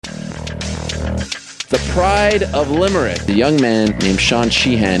The pride of Limerick, a young man named Sean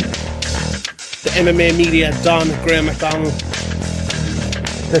Sheehan. The MMA media, Don Graham McDonald.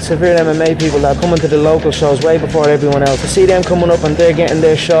 The severe MMA people that are coming to the local shows way before everyone else. To see them coming up and they're getting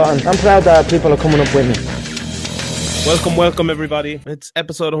their shot, and I'm proud that people are coming up with me. Welcome everybody. It's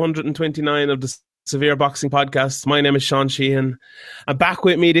episode 129 of the Severe Boxing Podcast. My name is Sean Sheehan. And back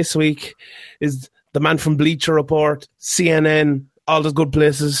with me this week is the man from Bleacher Report, CNN, all those good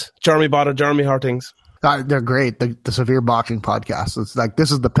places, Jeremy Botta. Jeremy, how are things? They're great. The Severe Boxing Podcast. It's like, this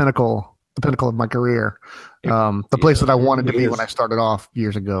is the pinnacle of my career. The place that I wanted to be when I started off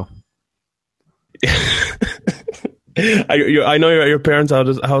years ago. I know your parents'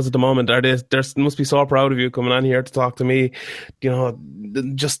 house at the moment. They must be so proud of you coming on here to talk to me. You know,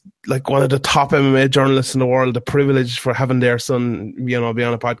 just like one of the top MMA journalists in the world. The privilege for having their son, you know, be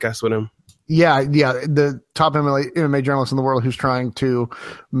on a podcast with him. Yeah, the top MMA journalist in the world who's trying to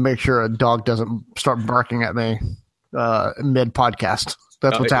make sure a dog doesn't start barking at me mid podcast.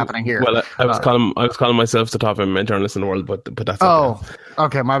 That's what's happening here. Well, I was calling myself the top MMA journalist in the world, but that's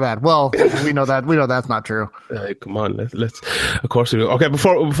okay, my bad. Well, we know that's not true. Come on, let's. Of course we do. Okay,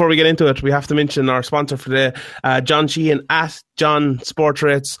 before we get into it, we have to mention our sponsor for today, John Sheehan at John Sports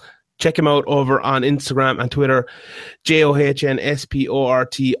Rates. Check him out over on Instagram and Twitter,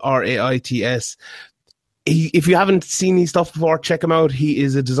 JOHNSPORTRAITS. If you haven't seen his stuff before, check him out. He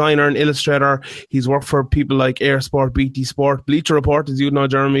is a designer and illustrator. He's worked for people like Air Sport, BT Sport, Bleacher Report, as you know,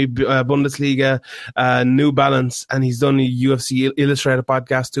 Jeremy, Bundesliga, New Balance, and he's done a UFC Illustrated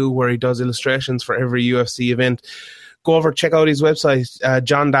podcast too, where he does illustrations for every UFC event. Go over, check out his website,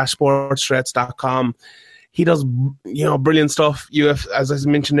 john-sportsrates.com. He does, you know, brilliant stuff. As I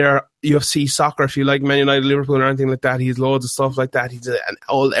mentioned there, UFC soccer. If you like Man United, Liverpool, or anything like that, he's loads of stuff like that. He's an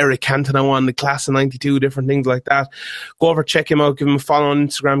old Eric Cantona one, the class of '92, different things like that. Go over, check him out, give him a follow on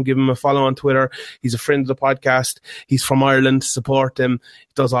Instagram, give him a follow on Twitter. He's a friend of the podcast. He's from Ireland. Support him.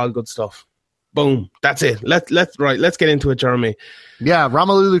 He does all good stuff. Boom. That's it. Let's get into it, Jeremy. Yeah,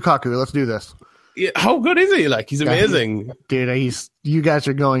 Romelu Lukaku. Let's do this. Yeah, how good is he? Like, he's amazing. Dude, you guys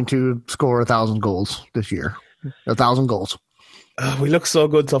are going to score 1,000 goals this year. 1,000 goals. We look so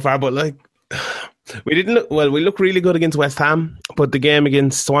good so far, but like, we look really good against West Ham, but the game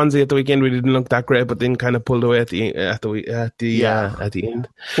against Swansea at the weekend, we didn't look that great, but then kind of pulled away at the end.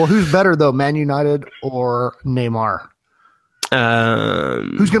 Well, who's better though, Man United or Neymar?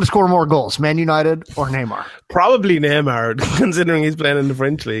 Who's going to score more goals, Man United or Neymar? Probably Neymar, considering he's playing in the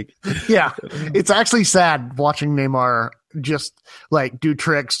French league. Yeah, it's actually sad watching Neymar just like do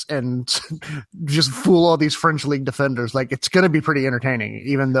tricks and just fool all these French league defenders. Like, it's going to be pretty entertaining,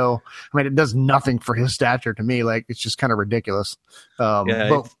 even though, I mean, it does nothing for his stature to me. Like, it's just kind of ridiculous.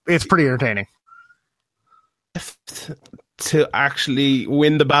 But it's pretty entertaining. To actually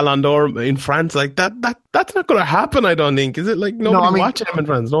win the Ballon d'Or in France, like that's not going to happen, I don't think. Is it? Like, nobody's watching him in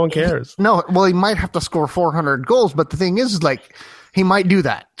France. No one cares. No, well, he might have to score 400 goals, but the thing is, like, he might do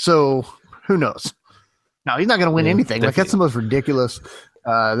that. So who knows? No, he's not going to win anything. Definitely. Like, that's the most ridiculous.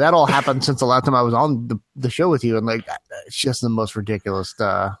 That all happened since the last time I was on the show with you, and like, it's just the most ridiculous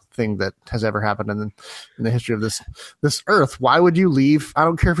thing that has ever happened in the history of this earth. Why would you leave? I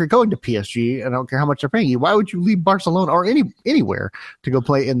don't care if you're going to PSG, I don't care how much they're paying you. Why would you leave Barcelona or anywhere to go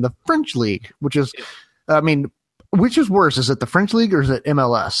play in the French league? Which is, I mean, which is worse? Is it the French league or is it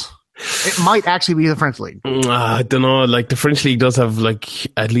MLS? It might actually be the French league. I don't know. Like, the French league does have like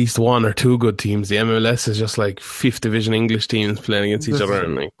at least one or two good teams. The MLS is just like 5th division English teams playing against each other.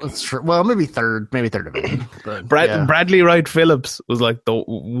 And like, that's true. Well, maybe third division. But, Bradley Wright Phillips was like the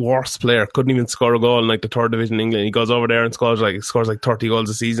worst player. Couldn't even score a goal in like the 3rd division England. He goes over there and scores like 30 goals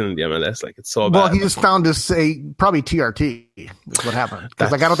a season in the MLS. Like, it's so bad. Well, he just found probably TRT is what happened.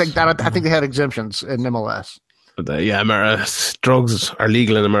 Because like, I think they had exemptions in MLS. Drugs are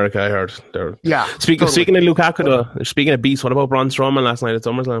legal in America, I heard. Speaking of Lukaku, though, speaking of beasts, what about Braun Strowman last night at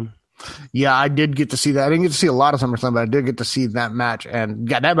SummerSlam? Yeah, I did get to see that. I didn't get to see a lot of SummerSlam, but I did get to see that match. And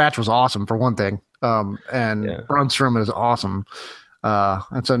yeah, that match was awesome, for one thing. Braun Strowman is awesome.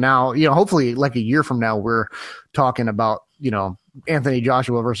 And so now, you know, hopefully like a year from now, we're talking about, you know, Anthony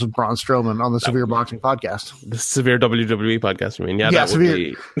Joshua versus Braun Strowman on the Severe Boxing Podcast. The Severe WWE Podcast, I mean. Yeah,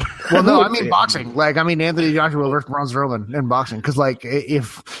 Severe. Well, no, I mean boxing. Like, I mean Anthony Joshua versus Braun Strowman in boxing. Because, like,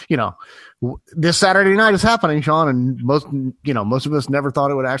 if, you know, this Saturday night is happening, Sean, and most of us never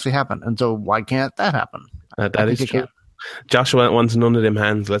thought it would actually happen. And so why can't that happen? That is true. Joshua wants none of them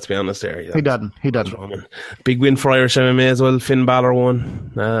hands. Let's be honest there. He doesn't. Roman. Big win for Irish MMA as well. Finn Balor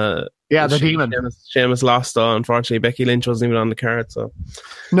won. The Demon. Sheamus lost. Unfortunately, Becky Lynch wasn't even on the card. So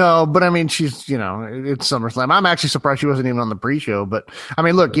no, but I mean, she's it's SummerSlam. I'm actually surprised she wasn't even on the pre-show. But I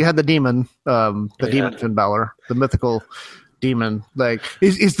mean, look, you had the Demon, Demon Finn Balor, the mythical Demon. Like,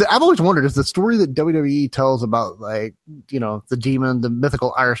 I've always wondered, is the story that WWE tells about the Demon, the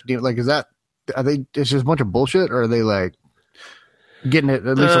mythical Irish Demon, like, it's just a bunch of bullshit, or are they like getting it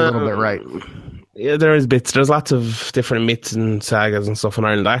at least a little bit right? Yeah, there is bits. There's lots of different myths and sagas and stuff in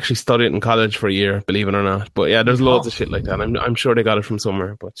Ireland. I actually studied it in college for a year, believe it or not. But yeah, there's loads of shit like that. I'm sure they got it from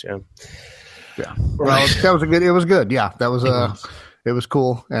somewhere. But yeah. Well, that was it was good. Yeah, that was it was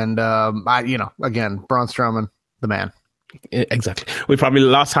cool. And again, Braun Strowman, the man. Exactly. We probably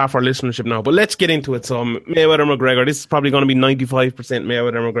lost half our listenership now, but let's get into it. So Mayweather McGregor. This is probably going to be 95%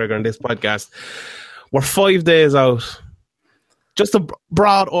 Mayweather McGregor in this podcast. We're 5 days out. Just a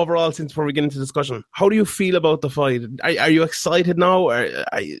broad overall, since before we get into discussion, how do you feel about the fight? Are you excited now? Or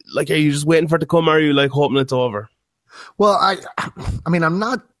are you just waiting for it to come? Or are you like hoping it's over? Well, I mean, I'm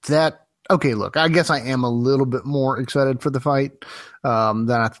not that. Okay, look, I guess I am a little bit more excited for the fight than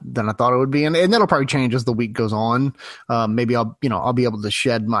I thought it would be, and that'll probably change as the week goes on. Maybe I'll be able to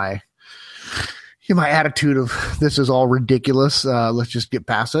shed my attitude of this is all ridiculous. Let's just get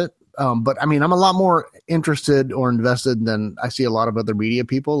past it. But I mean, I'm a lot more interested or invested than I see a lot of other media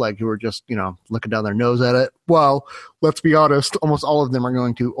people, like, who are just, looking down their nose at it. Well, let's be honest, almost all of them are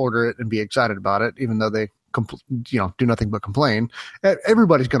going to order it and be excited about it, even though they, do nothing but complain.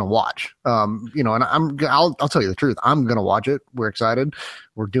 Everybody's going to watch, and I'll tell you the truth. I'm going to watch it. We're excited.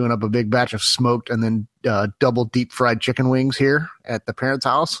 We're doing up a big batch of smoked and then double deep fried chicken wings here at the parents'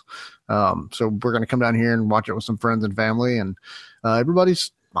 house. So we're going to come down here and watch it with some friends and family, and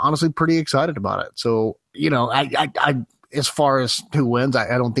everybody's honestly pretty excited about it. So, I as far as who wins,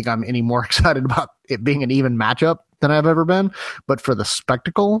 I don't think I'm any more excited about it being an even matchup than I've ever been. But for the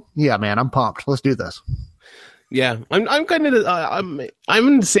spectacle, yeah, man, I'm pumped. Let's do this. Yeah, I'm kind of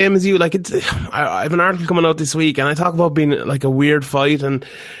I'm the same as you. Like, I have an article coming out this week, and I talk about being like a weird fight, and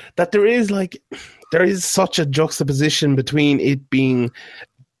that there is such a juxtaposition between it being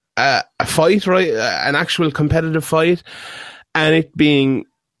a fight, right, an actual competitive fight, and it being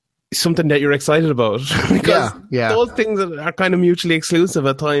something that you're excited about, because those things are kind of mutually exclusive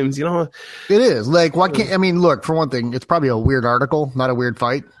at times, It is. Like, why can't, I mean, look, for one thing, it's probably a weird article, not a weird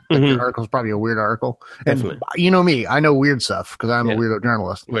fight. Like, your article is probably a weird article. Definitely. And you know me, I know weird stuff because I'm a weirdo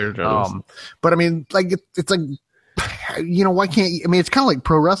journalist. Weird journalist. But I mean, like, it's like, why can't you, I mean, it's kind of like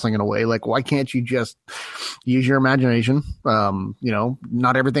pro wrestling in a way. Like, why can't you just use your imagination?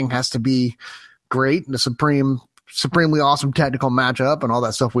 Not everything has to be great and supremely awesome technical matchup and all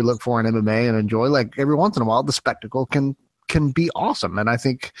that stuff we look for in MMA and enjoy. Like, every once in a while, the spectacle can be awesome. And I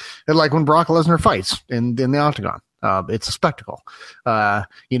think, like, when Brock Lesnar fights in the octagon, it's a spectacle. There's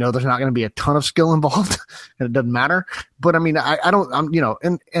not going to be a ton of skill involved, and it doesn't matter. But I mean,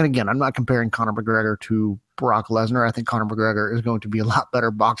 and again, I'm not comparing Conor McGregor to Brock Lesnar. I think Conor McGregor is going to be a lot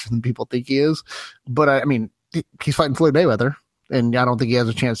better boxer than people think he is. But I mean, he's fighting Floyd Mayweather, and I don't think he has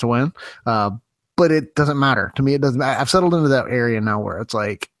a chance to win. But it doesn't matter. To me, it doesn't matter. I've settled into that area now where it's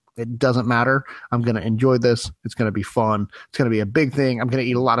like, it doesn't matter. I'm going to enjoy this. It's going to be fun. It's going to be a big thing. I'm going to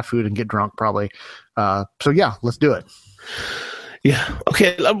eat a lot of food and get drunk probably. So yeah, let's do it. Yeah.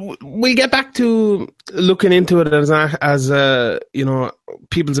 Okay. We'll get back to looking into it as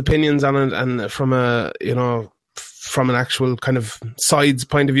people's opinions on it, and from an actual kind of sides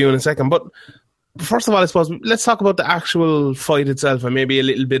point of view in a second. But first of all, I suppose let's talk about the actual fight itself, and maybe a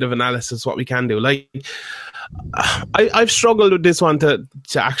little bit of analysis, what we can do. Like, I've struggled with this one to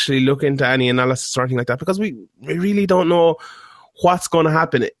actually look into any analysis or anything like that, because we really don't know what's going to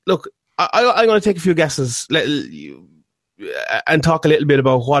happen. Look, I'm going to take a few guesses and talk a little bit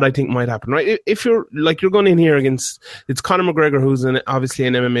about what I think might happen, right? If you're going in here against, it's Conor McGregor, who's obviously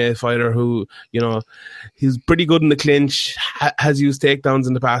an MMA fighter who, he's pretty good in the clinch, has used takedowns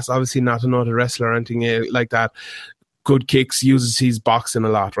in the past, obviously not a noted wrestler or anything like that. Good kicks, uses his boxing a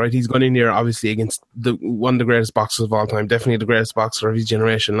lot, right? He's gone in here obviously against one of the greatest boxers of all time, definitely the greatest boxer of his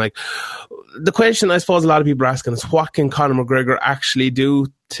generation. Like, the question I suppose a lot of people are asking is, what can Conor McGregor actually do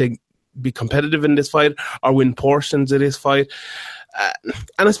to be competitive in this fight or win portions of this fight?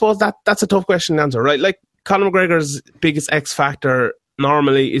 And I suppose that's a tough question to answer, right? Like, Conor McGregor's biggest X factor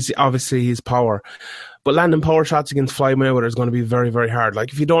normally is obviously his power. But landing power shots against Floyd Mayweather is going to be very, very hard.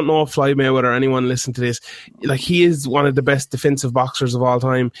 Like, if you don't know Floyd Mayweather, or anyone listen to this, like, he is one of the best defensive boxers of all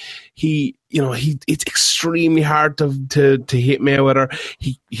time. It's extremely hard to hit Mayweather.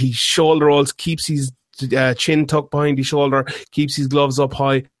 He shoulder rolls, keeps his chin tucked behind his shoulder, keeps his gloves up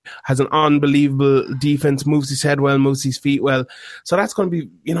high, has an unbelievable defense, moves his head well, moves his feet well. So that's going to be,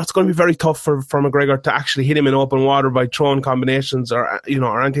 it's going to be very tough for McGregor to actually hit him in open water by throwing combinations or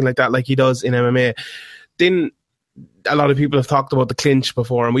anything like that, like he does in MMA. Then a lot of people have talked about the clinch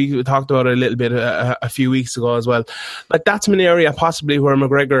before, and we talked about it a little bit a few weeks ago as well. Like, that's an area possibly where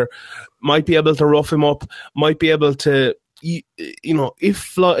McGregor might be able to rough him up, might be able to,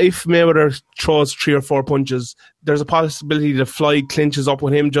 if Mayweather throws 3 or 4 punches, there's a possibility that Floyd clinches up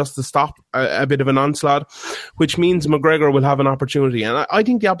with him just to stop a bit of an onslaught, which means McGregor will have an opportunity. And I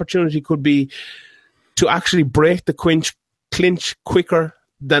think the opportunity could be to actually break the clinch quicker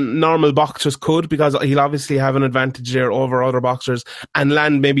than normal boxers could, because he'll obviously have an advantage there over other boxers and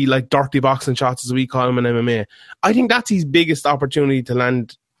land maybe like dirty boxing shots, as we call them in MMA. I think that's his biggest opportunity to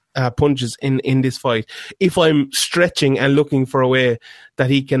land punches in this fight, if I'm stretching and looking for a way that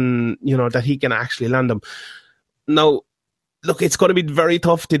he can actually land them. Now, look, it's going to be very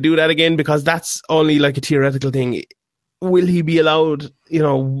tough to do that again, because that's only like a theoretical thing. Will he be allowed,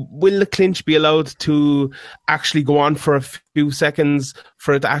 will the clinch be allowed to actually go on for a few seconds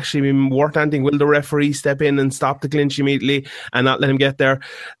for it to actually be worth anything? Will the referee step in and stop the clinch immediately and not let him get there?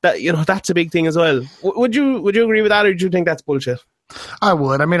 That, that's a big thing as well. Would you agree with that, or do you think that's bullshit? I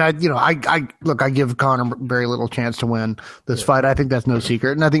would. I mean, I give Conor very little chance to win this fight. I think that's no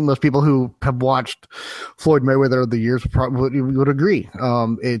secret. And I think most people who have watched Floyd Mayweather over the years probably would agree.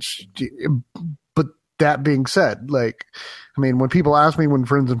 But that being said, like, I mean, when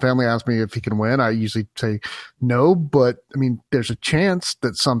friends and family ask me if he can win, I usually say no, but I mean, there's a chance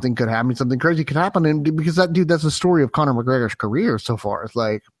that something could happen, something crazy could happen. And because that's the story of Conor McGregor's career so far. It's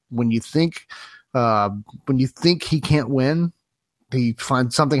like, when you think he can't win,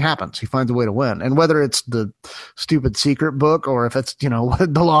 something happens. He finds a way to win. And whether it's the stupid secret book, or if it's, the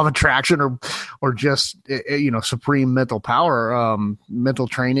law of attraction, or just, supreme mental power, mental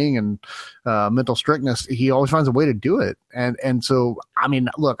training and, mental strictness, he always finds a way to do it. And so, I mean,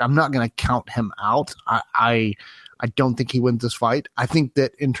 look, I'm not going to count him out. I don't think he wins this fight. I think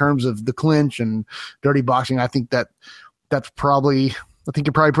that in terms of the clinch and dirty boxing, I think you're probably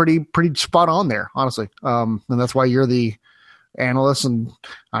pretty spot on there, honestly. And that's why you're the analyst and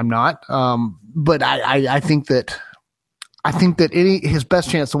I'm not. But I think that his best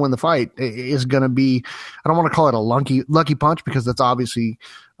chance to win the fight is going to be, I don't want to call it a lucky punch, because that's obviously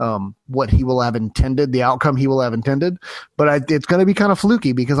what he will have intended, the outcome he will have intended. But it's going to be kind of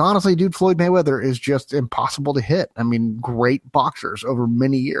fluky, because honestly, dude, Floyd Mayweather is just impossible to hit. I mean, great boxers over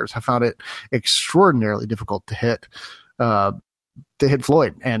many years have found it extraordinarily difficult to hit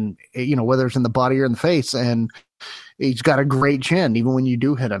Floyd, and whether it's in the body or in the face. And he's got a great chin. Even when you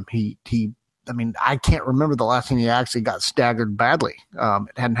do hit him, I mean, I can't remember the last time he actually got staggered badly.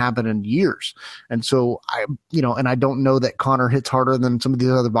 It hadn't happened in years. And so and I don't know that Conor hits harder than some of these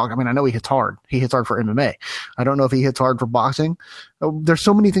other boxers. I mean, I know he hits hard. He hits hard for MMA. I don't know if he hits hard for boxing. There's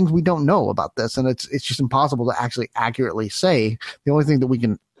so many things we don't know about this, and it's just impossible to actually accurately say. The only thing that we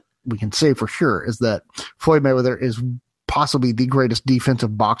can say for sure is that Floyd Mayweather is possibly the greatest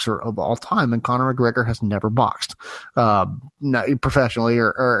defensive boxer of all time, and Conor McGregor has never boxed, not professionally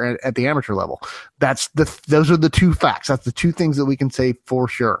or at the amateur level. Those are the two facts. That's the two things that we can say for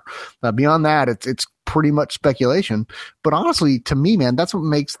sure. Beyond that, it's pretty much speculation. But honestly, to me, man, that's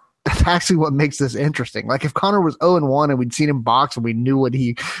actually what makes this interesting. Like, if Conor was 0-1 and we'd seen him box and we knew what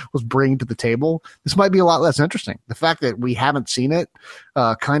he was bringing to the table, this might be a lot less interesting. The fact that we haven't seen it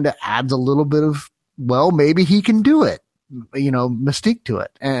kind of adds a little bit of, well, maybe he can do it, mystique to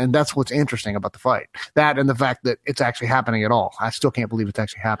it. And that's what's interesting about the fight. That, and the fact that it's actually happening at all. I still can't believe it's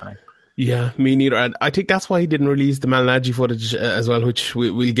actually happening. Yeah, me neither. And I think that's why he didn't release the Malignaggi footage as well, which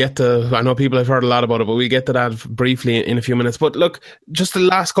we'll get to. I know people have heard a lot about it, but we'll get to that briefly in a few minutes. But look, just the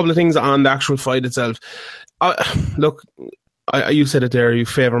last couple of things on the actual fight itself. You said it there, you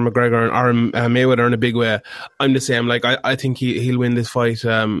favour McGregor or Mayweather in a big way. I'm the same. Like, I think he'll win this fight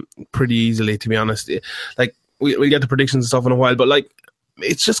pretty easily, to be honest. Like, we'll get the predictions and stuff in a while, but like,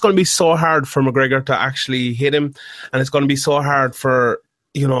 it's just going to be so hard for McGregor to actually hit him, and it's going to be so hard for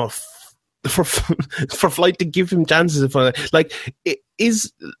for Floyd to give him chances. I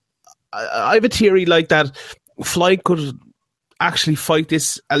have a theory like that Floyd could actually fight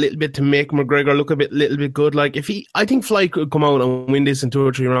this a little bit to make McGregor look little bit good. Like, I think Floyd could come out and win this in 2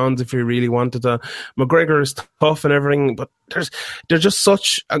 or 3 rounds if he really wanted to. McGregor is tough and everything, but there's going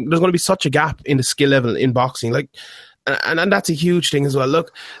to be such a gap in the skill level in boxing. Like, and that's a huge thing as well.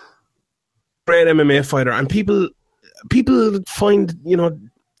 Look, great MMA fighter, and people find,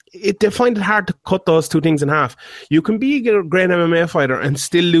 they find it hard to cut those two things in half. You can be a great MMA fighter and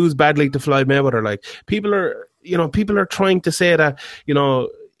still lose badly to Floyd Mayweather. Like, people are trying to say that,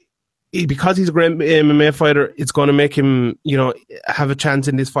 because he's a great MMA fighter, it's going to make him, have a chance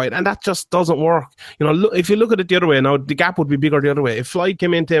in this fight. And that just doesn't work. If you look at it the other way, now the gap would be bigger the other way. If Floyd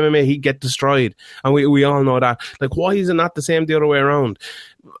came into MMA, he'd get destroyed. And we all know that. Like, why is it not the same the other way around?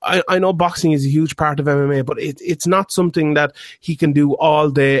 I know boxing is a huge part of MMA, but it's not something that he can do all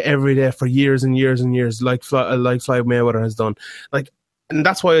day, every day for years and years and years, like Floyd Mayweather has done. And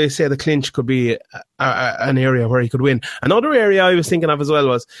that's why I say the clinch could be an area where he could win. Another area I was thinking of as well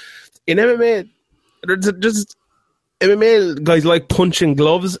was, in MMA, there's MMA guys like punching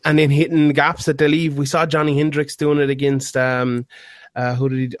gloves and then hitting gaps that they leave. We saw Johnny Hendricks doing it against Johnny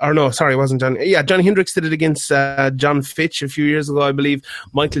Hendricks did it against John Fitch a few years ago, I believe.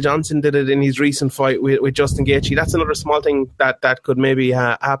 Michael Johnson did it in his recent fight with Justin Gaethje. That's another small thing that could maybe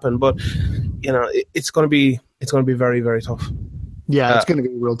happen, but it's going to be very, very tough. Yeah, it's going to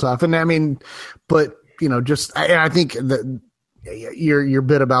be real tough. And I mean, but I think that your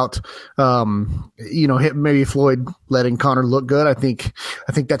bit about maybe Floyd letting Conor look good, I think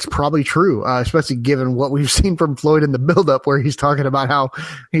that's probably true, especially given what we've seen from Floyd in the build-up, where he's talking about how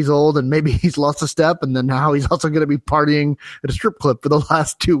he's old and maybe he's lost a step, and then how he's also going to be partying at a strip club for the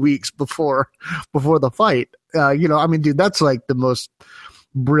last 2 weeks before the fight. Dude, that's like the most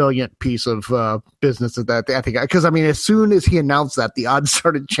brilliant piece of business that I think, because as soon as he announced that, the odds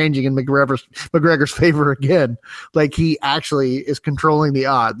started changing in McGregor's favor again. Like, he actually is controlling the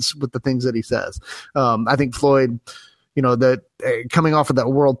odds with the things that he says. I think Floyd, that coming off of that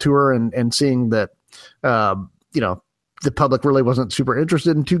world tour and seeing that, the public really wasn't super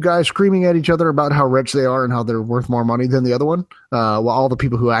interested in two guys screaming at each other about how rich they are and how they're worth more money than the other one, while all the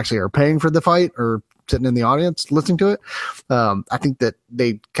people who actually are paying for the fight are sitting in the audience listening to it. I think that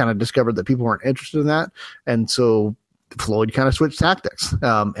they kind of discovered that people weren't interested in that. And so Floyd kind of switched tactics.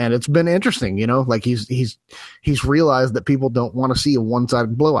 And it's been interesting, like he's realized that people don't want to see a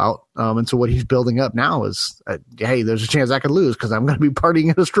one-sided blowout. And so what he's building up now is, hey, there's a chance I could lose because I'm going to be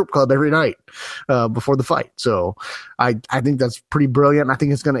partying at a strip club every night before the fight. So I think that's pretty brilliant. I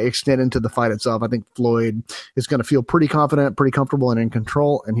think it's going to extend into the fight itself. I think Floyd is going to feel pretty confident, pretty comfortable, and in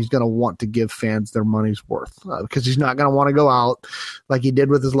control, and he's going to want to give fans their money's worth because he's not going to want to go out like he did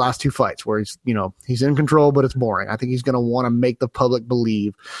with his last two fights, where he's in control, but it's boring. I think he's going to want to make the public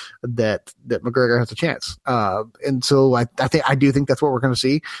believe that McGregor has a chance. And so I do think that's what we're going to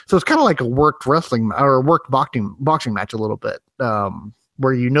see. So it's kind of like a worked wrestling or a worked boxing match a little bit,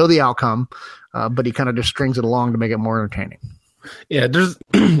 where the outcome, but he kind of just strings it along to make it more entertaining. Yeah, there's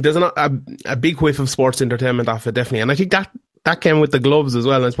a big whiff of sports entertainment off it, definitely, and I think that came with the gloves as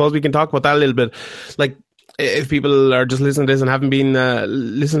well. And I suppose we can talk about that a little bit, like, if people are just listening to this and haven't been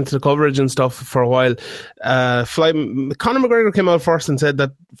listening to the coverage and stuff for a while, Conor McGregor came out first and said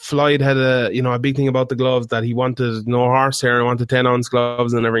that Floyd had a big thing about the gloves, that he wanted no horsehair and wanted 10-ounce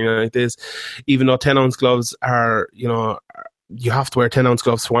gloves and everything like this, even though 10-ounce gloves are, you have to wear 10-ounce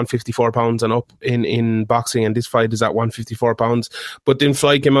gloves for 154 pounds and up in boxing, and this fight is at 154 pounds. But then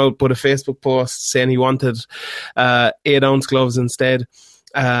Floyd came out, put a Facebook post saying he wanted 8-ounce gloves instead.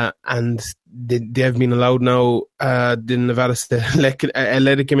 And they have been allowed now. The Nevada State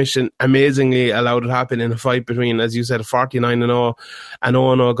Athletic Commission amazingly allowed it happen in a fight between, as you said, a 49-0 and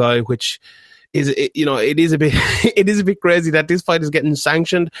 0-0 guy, which is, it is a bit crazy that this fight is getting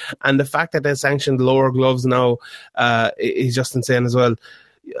sanctioned, and the fact that they sanctioned lower gloves now is just insane as well.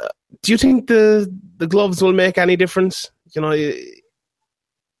 Do you think the gloves will make any difference?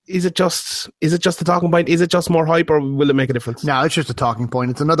 Is it just a talking point? Is it just more hype, or will it make a difference? No, it's just a talking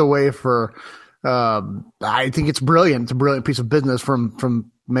point. It's another way for. I think it's brilliant. It's a brilliant piece of business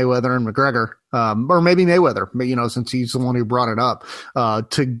from Mayweather and McGregor, or maybe Mayweather, since he's the one who brought it up,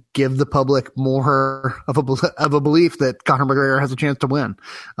 to give the public more of a belief that Conor McGregor has a chance to win.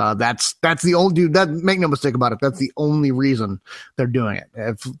 That's the only dude. That, make no mistake about it, that's the only reason they're doing it.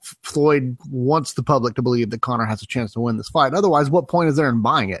 If Floyd wants the public to believe that Conor has a chance to win this fight, otherwise, what point is there in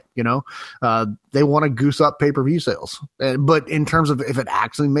buying it? They want to goose up pay-per-view sales. But in terms of if it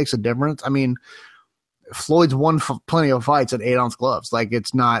actually makes a difference, Floyd's won plenty of fights at 8-ounce gloves. Like,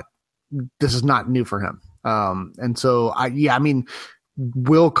 this is not new for him. And so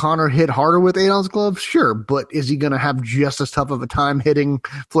will Conor hit harder with 8-ounce gloves? Sure. But is he going to have just as tough of a time hitting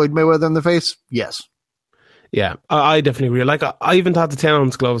Floyd Mayweather in the face? Yes. Yeah, I definitely agree. Like, I even thought the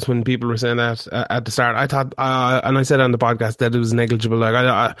 10-ounce gloves, when people were saying that at the start, I thought, and I said on the podcast that it was negligible. Like,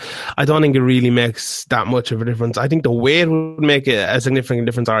 I don't think it really makes that much of a difference. I think the weight would make a significant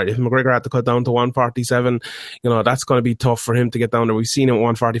difference. All right, if McGregor had to cut down to 147, that's going to be tough for him to get down there. We've seen him at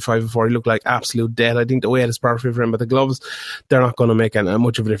 145 before. He looked like absolute dead. I think the weight is perfect for him, but the gloves, they're not going to make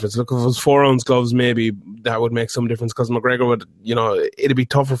much of a difference. Look, if it was 4-ounce gloves, maybe that would make some difference, because McGregor would, it'd be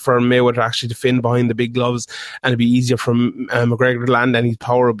tougher for Mayweather actually to fin behind the big gloves, and it'd be easier for McGregor to land, and his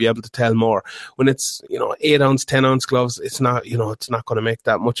power will be able to tell more. When it's 8-ounce, 10-ounce gloves, it's not going to make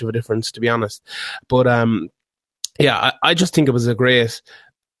that much of a difference, to be honest. But I just think it was a great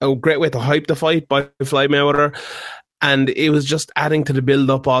way to hype the fight by Floyd Mayweather. And it was just adding to the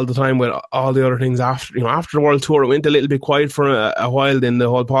build-up all the time with all the other things after. After the World Tour, it went a little bit quiet for a while. Then the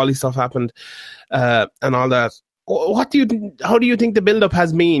whole Paulie stuff happened, and all that. How do you think the build-up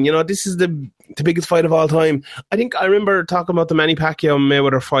has been? This is the biggest fight of all time. I remember talking about the Manny Pacquiao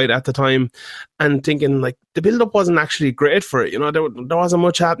Mayweather fight at the time, and thinking like the build-up wasn't actually great for it. There wasn't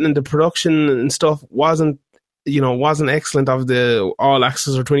much happening. The production and stuff wasn't excellent of the All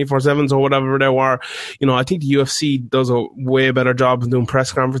Access or 24/7s or whatever they were. I think the UFC does a way better job of doing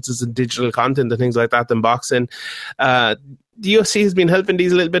press conferences and digital content and things like that than boxing. The UFC has been helping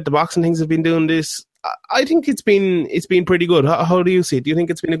these a little bit. The boxing things have been doing this. I think it's been pretty good. How do you see it? Do you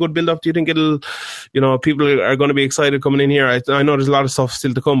think it's been a good build-up? Do you think it'll, people are going to be excited coming in here? I know there's a lot of stuff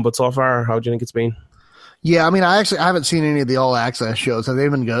still to come, but so far, how do you think it's been? Yeah, I haven't seen any of the All Access shows. Have they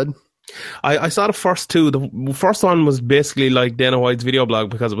been good? I saw the first two. The first one was basically like Dana White's video blog,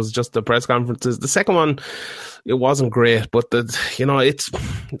 because it was just the press conferences. The second one, it wasn't great, but it's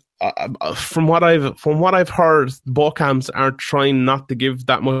from what I've heard, both camps are trying not to give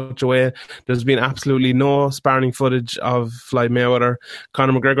that much away. There's been absolutely no sparring footage of Floyd Mayweather.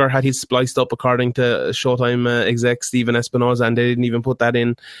 Conor McGregor had his spliced up, according to Showtime exec Steven Espinoza, and they didn't even put that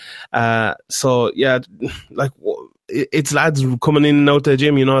in. So yeah, like, it's lads coming in and out the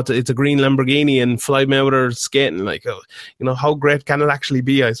gym, it's a green Lamborghini and Floyd Mayweather skating. Like, how great can it actually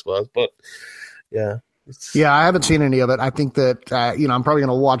be, I suppose? But yeah. Yeah, I haven't seen any of it. I think that, I'm probably going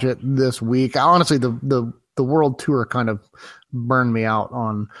to watch it this week. Honestly, the World Tour kind of burned me out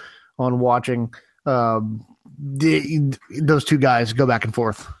on watching those two guys go back and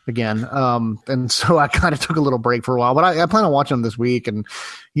forth again. And so I kind of took a little break for a while, but I plan on watching them this week. And,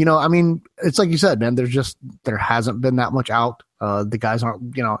 it's like you said, man, there hasn't been that much out. The guys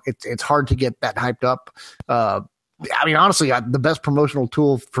aren't, it's hard to get that hyped up. Honestly, the best promotional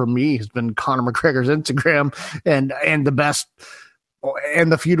tool for me has been Conor McGregor's Instagram and the best,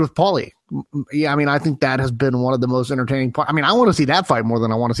 and the feud with Paulie. Yeah, I think that has been one of the most entertaining parts. I want to see that fight more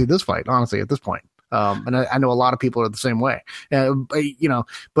than I want to see this fight, honestly, at this point. And I know a lot of people are the same way.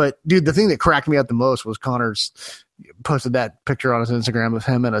 But dude, the thing that cracked me up the most was Conor's posted that picture on his Instagram of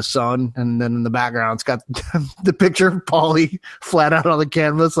him and his son, and then in the background it's got the picture of Paulie flat out on the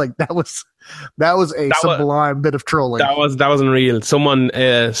canvas. Like, that was a sublime bit of trolling. That wasn't real. Someone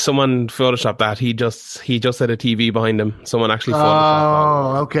photoshopped that. He just had a TV behind him. Someone actually photoshopped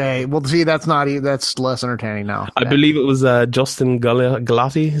that. Oh, okay. Well, see, that's less entertaining now. I believe it was Justin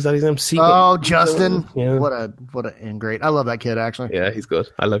Galati. Is that his name? Justin. Yeah. What a ingrate. I love that kid, actually. Yeah, he's good.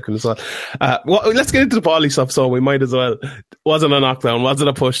 I love him as well. Well, let's get into the Paulie stuff. So we might as well. Was it a knockdown? Was it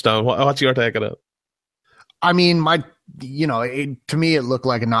a pushdown? What's your take on it? To me, it looked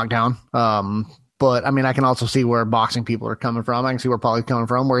like a knockdown. But I can also see where boxing people are coming from. I can see where Paulie's coming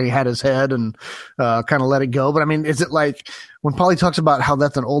from, where he had his head and kind of let it go. But is it like when Paulie talks about how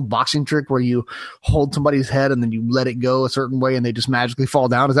that's an old boxing trick where you hold somebody's head and then you let it go a certain way and they just magically fall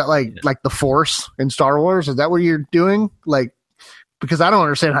down? Is that like the Force in Star Wars? Is that what you're doing? Like, because I don't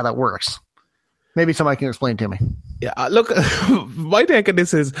understand how that works. Maybe somebody can explain to me. Yeah, look, my take on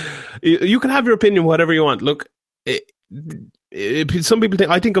this is you can have your opinion, whatever you want. Look, some people think,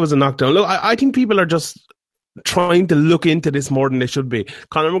 I think it was a knockdown. Look, I think people are just trying to look into this more than they should be.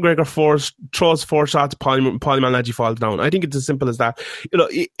 Conor McGregor throws 4 shots, Paulie Malignaggi falls down. I think it's as simple as that.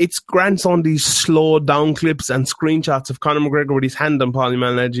 It's grants on these slow down clips and screenshots of Conor McGregor with his hand on Paulie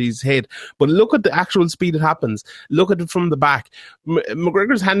Malignaggi's head. But look at the actual speed it happens. Look at it from the back.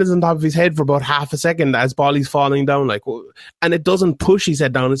 McGregor's hand is on top of his head for about half a second as Paulie's falling down, and it doesn't push his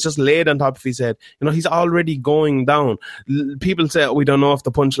head down. It's just laid on top of his head. He's already going down. People say, we don't know if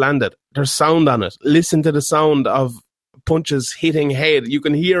the punch landed. There's sound on it. Listen to the sound of punches hitting head. You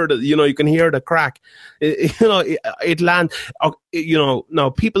can hear the crack. It lands. Now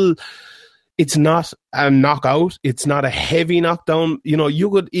people, it's not a knockout. It's not a heavy knockdown. You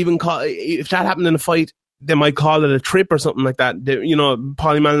could even call, if that happened in a fight, they might call it a trip or something like that. Paulie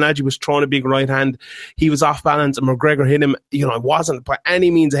Malignaggi was throwing a big right hand. He was off balance and McGregor hit him. It wasn't by any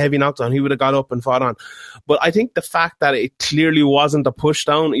means a heavy knockdown. He would have got up and fought on. But I think the fact that it clearly wasn't a push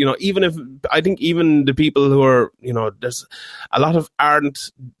down, even the people who are, there's a lot of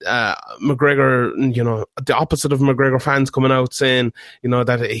ardent McGregor, the opposite of McGregor fans coming out saying,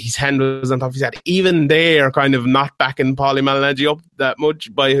 that his hand was on top of his head. Even they are kind of not backing Paulie Malignaggi up that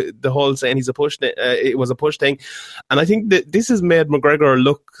much by the whole saying he's a push. It was a push thing. And I think that this has made McGregor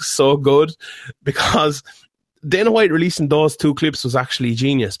look so good because Dana White releasing those two clips was actually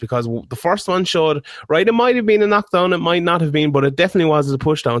genius, because the first one showed, right, it might have been a knockdown, it might not have been, but it definitely was a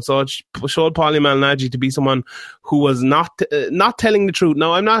push down. So it showed Paulie Malignaggi to be someone who was not telling the truth.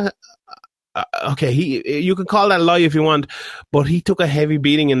 Now, I'm not... okay, you can call that a lie if you want, but he took a heavy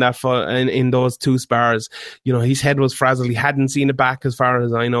beating in that in those two spars. His head was frazzled. He hadn't seen it back as far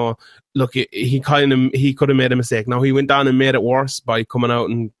as I know. Look, he could have made a mistake. Now, he went down and made it worse by coming out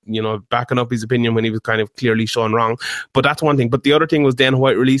and backing up his opinion when he was kind of clearly shown wrong. But that's one thing. But the other thing was Dana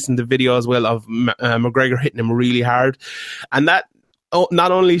White releasing the video as well of McGregor hitting him really hard, and that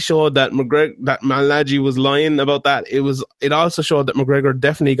not only showed that Malignaggi was lying about that, it also showed that McGregor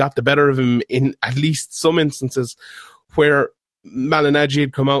definitely got the better of him in at least some instances where Malignaggi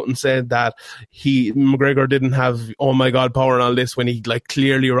had come out and said that McGregor didn't have oh my god power and all this, when he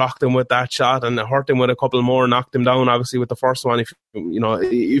clearly rocked him with that shot and hurt him with a couple more, knocked him down obviously with the first one.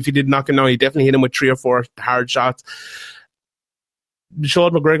 If he did knock him down, he definitely hit him with 3 or 4 hard shots.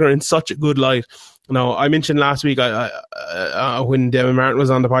 Showed McGregor in such a good light. Now, I mentioned last week when Devin Martin was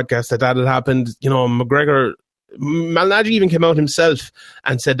on the podcast that had happened. Malignaggi even came out himself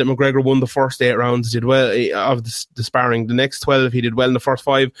and said that McGregor won the first 8 rounds, did well of the sparring. The next 12, he did well in the first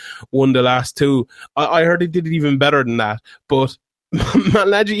 5, won the last 2. I heard he did even better than that. But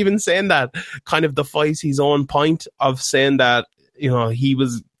Malignaggi even saying that kind of defies his own point of saying that, he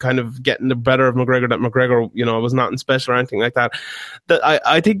was kind of getting the better of McGregor, that McGregor, was nothing special or anything like that. That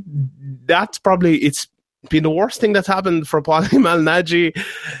I think that's probably, it's been the worst thing that's happened for Paulie Malignaggi,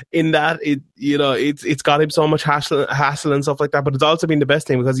 in that it's got him so much hassle and stuff like that. But it's also been the best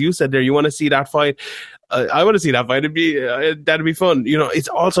thing, because you said there you want to see that fight. I want to see that fight. That'd be fun. It's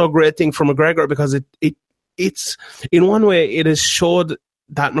also a great thing for McGregor, because it's in one way it has showed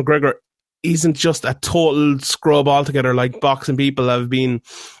that McGregor isn't just a total scrub altogether, like boxing people have been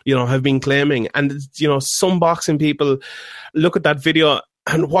claiming. And some boxing people look at that video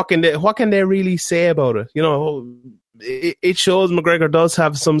and what can they really say about it? It shows McGregor does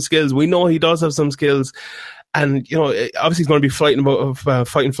have some skills. We know he does have some skills, and obviously he's going to be fighting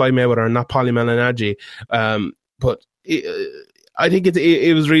Floyd Mayweather and not Paulie Malignaggi. But I think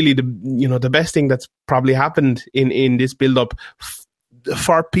it was really the best thing that's probably happened in this build up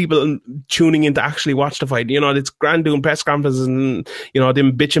for people tuning in to actually watch the fight. It's grand doing press conferences and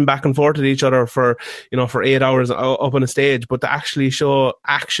them bitching back and forth at each other for 8 hours up on a stage, but to actually show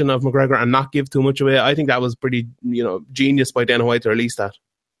action of McGregor and not give too much away, I think that was pretty genius by Dana White to release that.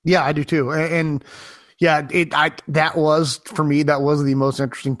 Yeah, I do too. And yeah, that was, for me, that was the most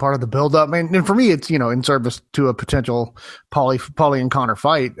interesting part of the build-up. And for me, it's, in service to a potential Paulie and Conor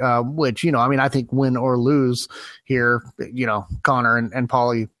fight, which, I think win or lose here, Conor and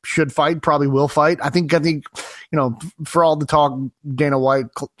Paulie should fight, probably will fight. I think, for all the talk, Dana White,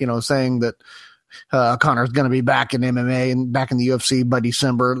 saying that Conor's going to be back in MMA and back in the UFC by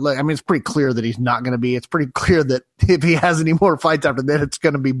December. It's pretty clear that he's not going to be. It's pretty clear that if he has any more fights after that, it's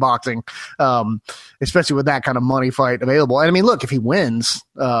going to be boxing, especially with that kind of money fight available. And look, if he wins,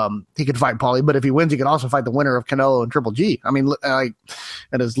 he could fight Paulie, but if he wins, he could also fight the winner of Canelo and Triple G. And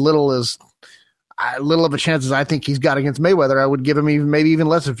as little of a chance as I think he's got against Mayweather, I would give him maybe even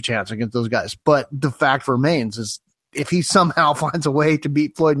less of a chance against those guys. But the fact remains is, if he somehow finds a way to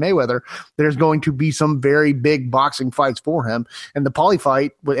beat Floyd Mayweather, there's going to be some very big boxing fights for him. And the Paulie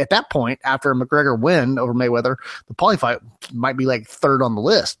fight, at that point, after a McGregor win over Mayweather, the Paulie fight might be 3rd on the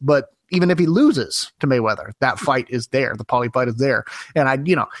list. But even if he loses to Mayweather, that fight is there. The Paulie fight is there. And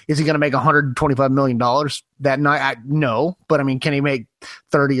is he going to make $125 million that night? No. But can he make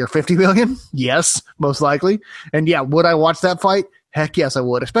 30 or 50 million? Yes, most likely. And yeah, would I watch that fight? Heck yes, I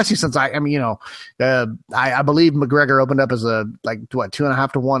would, especially since I believe McGregor opened up as a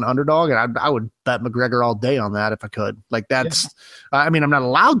 2.5 to 1 underdog, and I would bet McGregor all day on that if I could. I'm not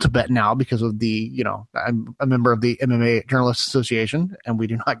allowed to bet now because of I'm a member of the MMA Journalists Association, and we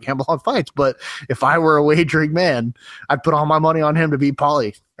do not gamble on fights. But if I were a wagering man, I'd put all my money on him to beat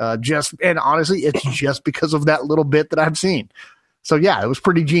Paulie. And honestly, it's just because of that little bit that I've seen. So yeah, it was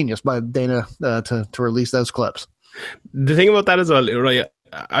pretty genius by Dana to release those clips. The thing about that as well, right?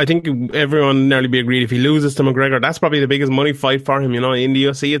 I think everyone nearly be agreed if he loses to McGregor, that's probably the biggest money fight for him. In the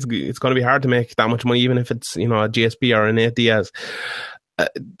UFC, it's going to be hard to make that much money, even if it's a GSP or a Nate Diaz.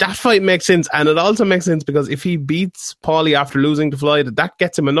 That fight makes sense, and it also makes sense because if he beats Paulie after losing to Floyd, that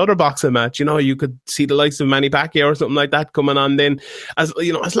gets him another boxing match. You could see the likes of Manny Pacquiao or something like that coming on then. As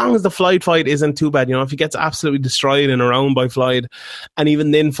long as the Floyd fight isn't too bad, if he gets absolutely destroyed in a round by Floyd, and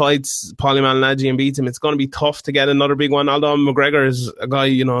even then fights Paulie Malignaggi and beats him, it's going to be tough to get another big one. Although McGregor is a guy,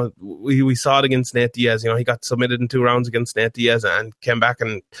 we saw it against Nate Diaz. He got submitted in 2 rounds against Nate Diaz and came back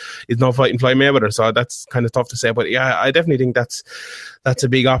and is now fighting Floyd Mayweather. So that's kind of tough to say. But yeah, I definitely think that's a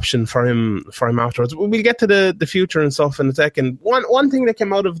big option for him afterwards. We'll get to the future and stuff in a second. One thing that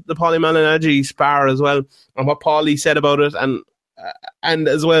came out of the Paulie Malignaggi spar as well, and what Paulie said about it, and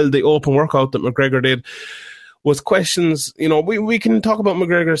as well the open workout that McGregor did, was questions. We can talk about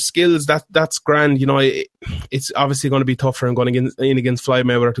McGregor's skills. That's grand. It's obviously going to be tough for him going in against Floyd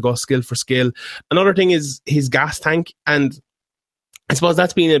Mayweather to go skill for skill. Another thing is his gas tank, and I suppose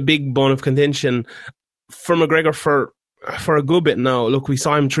that's been a big bone of contention for McGregor for a good bit now. Look, we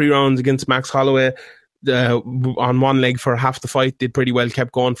saw him 3 rounds against Max Holloway on one leg for half the fight, did pretty well,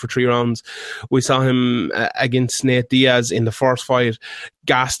 kept going for 3 rounds. We saw him against Nate Diaz in the first fight,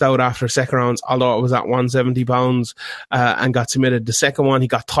 gassed out after second rounds, although it was at 170 pounds, and got submitted. The second one, he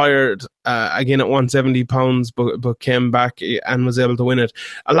got tired again at 170 pounds, but came back and was able to win it.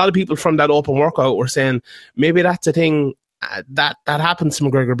 A lot of people from that open workout were saying maybe that's a thing that happens to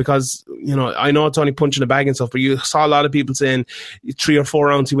McGregor, because I know it's only punching a bag and stuff, but you saw a lot of people saying 3 or 4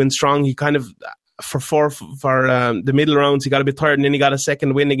 rounds he went strong. He kind of for the middle rounds he got a bit tired, and then he got a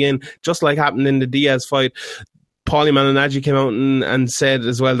second win again, just like happened in the Diaz fight. Paulie Malignaggi came out and said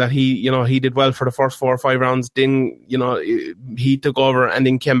as well that he did well for the first 4 or 5 rounds. Then he took over and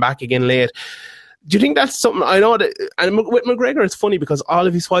then came back again late. Do you think that's something? I know that, and with McGregor, it's funny because all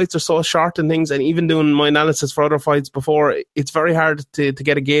of his fights are so short and things, and even doing my analysis for other fights before, it's very hard to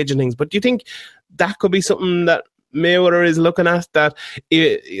get a gauge on things. But do you think that could be something that Mayweather is looking at, that,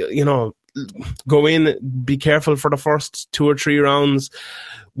 go in, be careful for the first 2 or 3 rounds,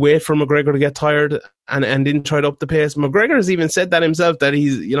 wait for McGregor to get tired, and then try to up the pace? McGregor has even said that himself, that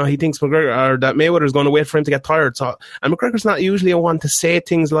he thinks McGregor, or that Mayweather is going to wait for him to get tired. So, and McGregor's not usually a one to say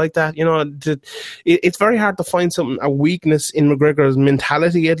things like that. It's very hard to find a weakness in McGregor's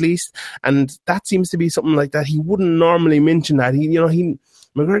mentality, at least, and that seems to be something like that. He wouldn't normally mention that.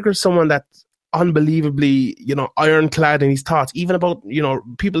 McGregor's someone that unbelievably, ironclad in his thoughts, even about,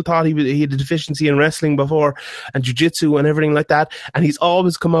 people thought he had a deficiency in wrestling before and jiu-jitsu and everything like that, and he's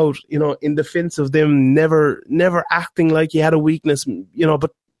always come out, in defense of them, never acting like he had a weakness,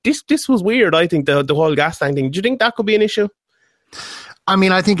 but this was weird. I think the whole gas tank thing. Do you think that could be an issue? I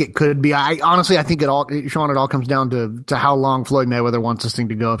mean, I think it could be. I honestly think it all comes down to how long Floyd Mayweather wants this thing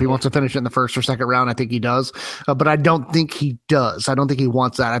to go. If he wants to finish it in the first or second round, I think he does. But I don't think he does. I don't think he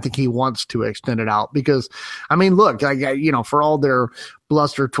wants that. I think he wants to extend it out because, I mean, look, for all their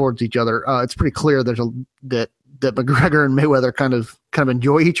bluster towards each other, it's pretty clear that McGregor and Mayweather kind of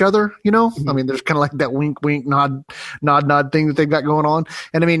enjoy each other, Mm-hmm. I mean, there's kind of like that wink, wink, nod thing that they've got going on.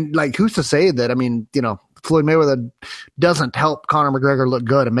 And I mean, like, who's to say that, Floyd Mayweather doesn't help Conor McGregor look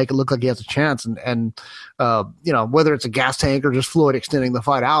good and make it look like he has a chance. And whether it's a gas tank or just Floyd extending the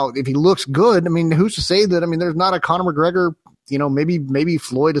fight out, if he looks good, I mean, who's to say that, there's not a Conor McGregor, maybe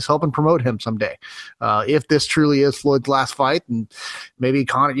Floyd is helping promote him someday. If this truly is Floyd's last fight, and maybe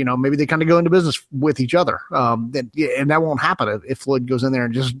Conor, maybe they kind of go into business with each other. And that won't happen if Floyd goes in there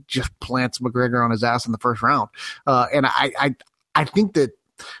and just plants McGregor on his ass in the first round. And I think that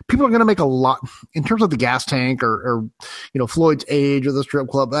people are going to make a lot in terms of the gas tank or Floyd's age or the strip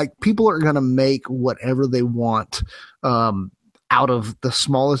club. Like, people are going to make whatever they want out of the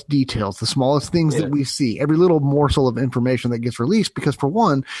smallest details, the smallest things that we see, every little morsel of information that gets released. Because for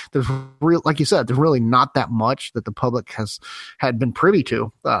one, like you said, there's really not that much that the public had been privy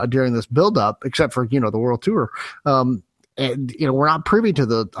to during this buildup, except for the World Tour. And, we're not privy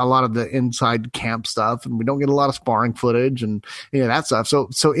to a lot of the inside camp stuff, and we don't get a lot of sparring footage and that stuff.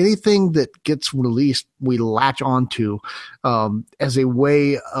 So anything that gets released, we latch onto, as a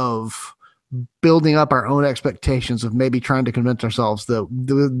way of building up our own expectations of maybe trying to convince ourselves that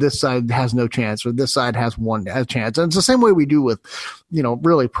this side has no chance or this side has a chance. And it's the same way we do with,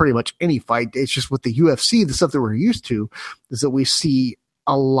 really pretty much any fight. It's just with the UFC, the stuff that we're used to is that we see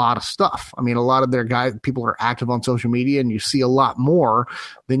a lot of stuff. I mean, a lot of their people are active on social media, and you see a lot more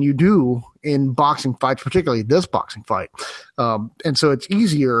than you do in boxing fights, particularly this boxing fight. And so it's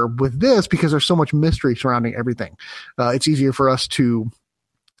easier with this because there's so much mystery surrounding everything. It's easier for us to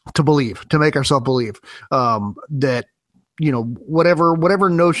believe, to make ourselves believe, that, whatever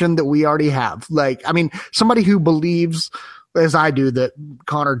notion that we already have. Like, I mean, somebody who believes, as I do, that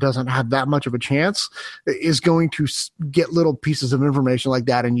Conor doesn't have that much of a chance is going to get little pieces of information like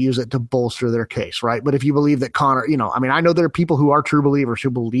that and use it to bolster their case, right? But if you believe that Conor, I mean, I know there are people who are true believers who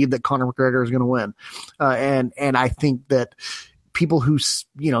believe that Conor McGregor is going to win. And I think that people who,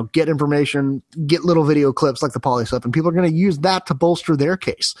 get information, get little video clips like the Paulie stuff, and people are going to use that to bolster their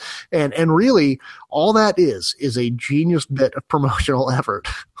case. And really all that is a genius bit of promotional effort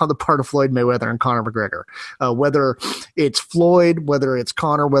on the part of Floyd Mayweather and Conor McGregor. Whether it's Floyd, whether it's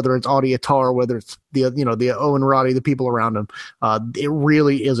Conor, whether it's Audie Attar, whether it's the Owen Roddy, the people around him, it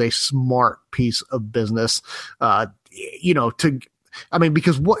really is a smart piece of business,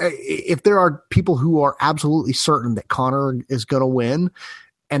 because if there are people who are absolutely certain that Conor is going to win,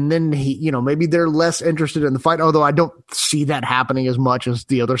 and then he, maybe they're less interested in the fight, although I don't see that happening as much as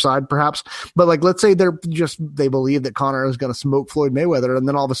the other side, perhaps. But like, let's say they believe that Conor is going to smoke Floyd Mayweather, and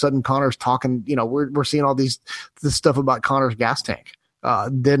then all of a sudden Conor's talking, we're seeing all this stuff about Conor's gas tank.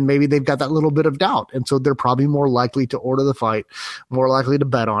 Then maybe they've got that little bit of doubt. And so they're probably more likely to order the fight, more likely to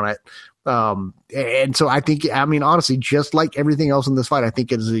bet on it. And so I think, honestly, just like everything else in this fight, I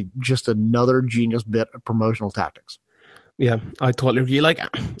think it is just another genius bit of promotional tactics. Yeah, I totally agree. Like,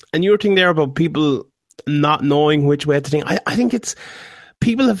 and your thing there about people not knowing which way to think, I think it's,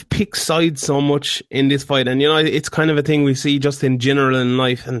 people have picked sides so much in this fight, and it's kind of a thing we see just in general in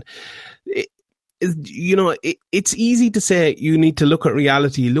life, and it's easy to say you need to look at the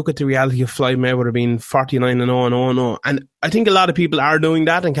reality of Floyd Mayweather being 49-0 and 0-0. And I think a lot of people are doing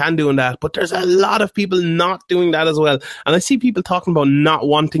that and can do that, but there's a lot of people not doing that as well. And I see people talking about not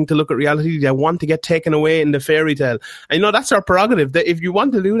wanting to look at reality. They want to get taken away in the fairy tale. And that's our prerogative. That if you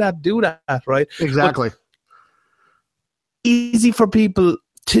want to do that, right? Exactly. But easy for people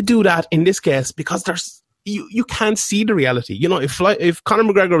to do that in this case because there's, you can't see the reality. If Conor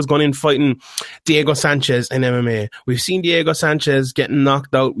McGregor was going in fighting Diego Sanchez in MMA, we've seen Diego Sanchez getting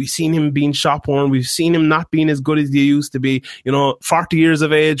knocked out. We've seen him being shot porn. We've seen him not being as good as he used to be. 40 years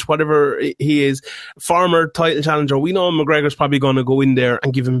of age, whatever he is, former title challenger. We know McGregor's probably going to go in there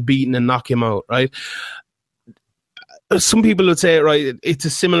and give him beating and knock him out, right? Some people would say, right, it's a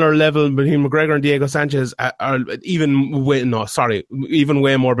similar level between McGregor and Diego Sanchez, even way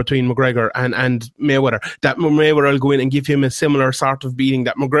more between McGregor and Mayweather. That Mayweather will go in and give him a similar sort of beating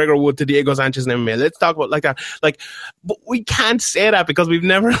that McGregor would to Diego Sanchez in MMA. Let's talk about like that. But we can't say that because we've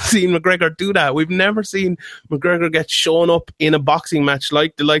never seen McGregor do that. We've never seen McGregor get shown up in a boxing match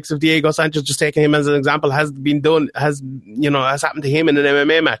like the likes of Diego Sanchez, just taking him as an example, has happened to him in an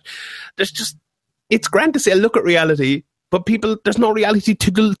MMA match. It's grand to say look at reality, but there's no reality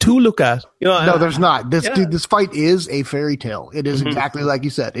to look at. No, there's not. This fight is a fairy tale. It is exactly like you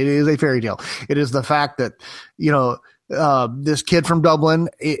said. It is a fairy tale. It is the fact that this kid from Dublin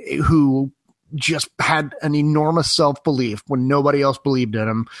who just had an enormous self-belief when nobody else believed in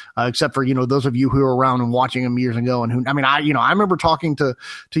him, except for, those of you who were around and watching him years ago. And I remember talking to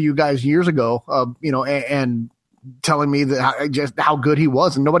you guys years ago, and telling me that how good he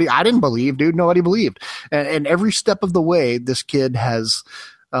was, and I didn't believe, dude. Nobody believed. And every step of the way, this kid has,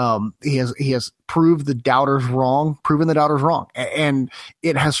 he has proven the doubters wrong. And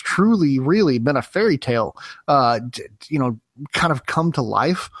it has truly, really been a fairy tale, kind of come to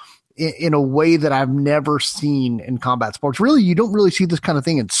life in a way that I've never seen in combat sports. Really, you don't really see this kind of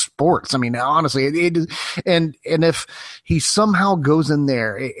thing in sports. Honestly, it is, and if he somehow goes in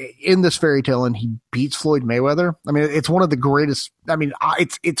there in this fairy tale and he beats Floyd Mayweather, it's one of the greatest.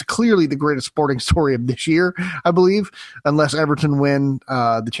 It's clearly the greatest sporting story of this year, I believe, unless Everton win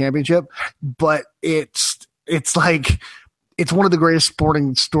the championship. But it's like, it's one of the greatest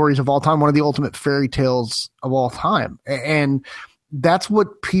sporting stories of all time, one of the ultimate fairy tales of all time. And that's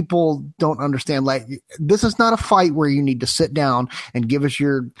what people don't understand. Like, this is not a fight where you need to sit down and give us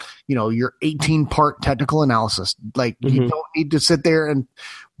your 18-part technical analysis. Like, you don't need to sit there and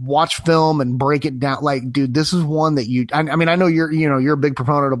watch film and break it down. Like, dude, this is one that I know you're a big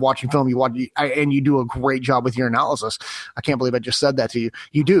proponent of watching film. And you do a great job with your analysis. I can't believe I just said that to you.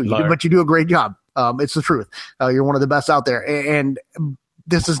 You do, but you do a great job. It's the truth. You're one of the best out there. And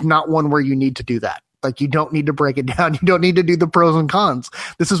this is not one where you need to do that. Like, you don't need to break it down. You don't need to do the pros and cons.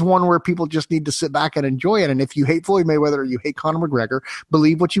 This is one where people just need to sit back and enjoy it. And if you hate Floyd Mayweather or you hate Conor McGregor,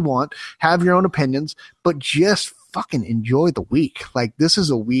 believe what you want, have your own opinions, but just fucking enjoy the week. Like, this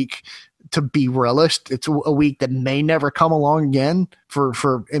is a week to be relished. It's a week that may never come along again for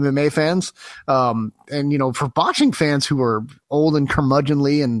MMA fans. And, for boxing fans who are old and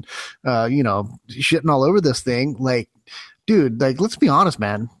curmudgeonly and, shitting all over this thing, like, dude, like, let's be honest,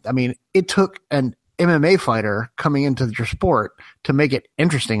 man. It took an MMA fighter coming into your sport to make it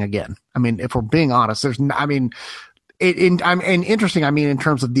interesting again. I mean, if we're being honest, interesting. I mean, in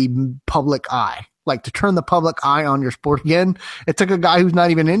terms of the public eye, like to turn the public eye on your sport again, it took a guy who's not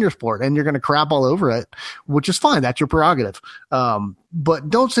even in your sport, and you're going to crap all over it, which is fine. That's your prerogative. But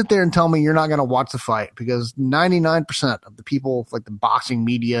don't sit there and tell me you're not going to watch the fight, because 99% of the people, like the boxing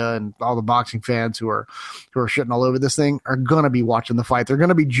media and all the boxing fans who are shitting all over this thing, are going to be watching the fight. They're going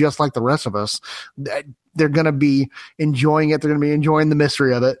to be just like the rest of us. They're going to be enjoying it. They're going to be enjoying the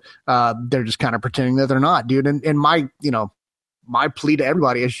mystery of it. They're just kind of pretending that they're not, dude. And my plea to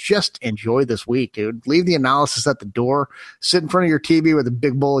everybody is just enjoy this week, dude. Leave the analysis at the door. Sit in front of your TV with a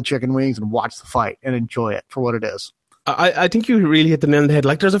big bowl of chicken wings and watch the fight and enjoy it for what it is. I think you really hit the nail on the head.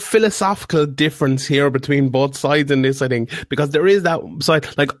 Like, there's a philosophical difference here between both sides in this, I think, because there is that side.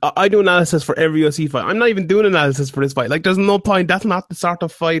 Like, I do analysis for every UFC fight. I'm not even doing analysis for this fight. Like, there's no point. That's not the sort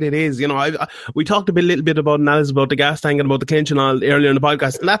of fight it is. You know, we talked a little bit about analysis, about the gas tank and about the clinch and all earlier in the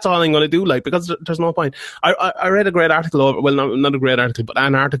podcast, and that's all I'm going to do, like, because there's no point. I read a great article over, well, not a great article, but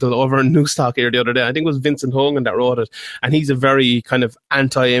an article over in Newstalk here the other day. I think it was Vincent Hogan that wrote it, and he's a very kind of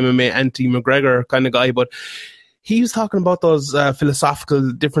anti-MMA, anti-McGregor kind of guy, but he was talking about those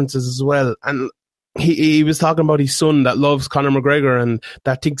philosophical differences as well. And he was talking about his son that loves Conor McGregor and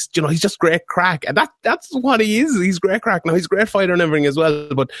that thinks, you know, he's just great crack. And that's what he is. He's great crack. Now, he's a great fighter and everything as well.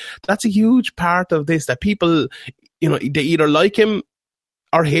 But that's a huge part of this, that people, you know, they either like him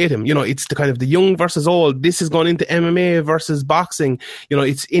or hate him. You know, it's the kind of the young versus old. This is going into MMA versus boxing. You know,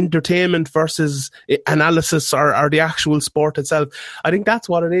 it's entertainment versus analysis or the actual sport itself. I think that's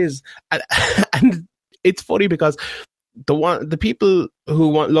what it is. And it's funny because the people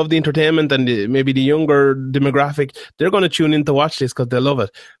who love the entertainment and maybe the younger demographic, they're going to tune in to watch this because they love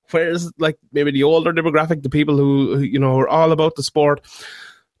it. Whereas, like, maybe the older demographic, the people who you know are all about the sport,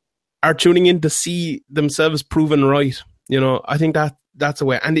 are tuning in to see themselves proven right. You know, I think that's a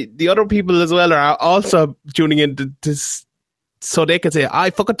way. And the other people as well are also tuning in to so they could say, I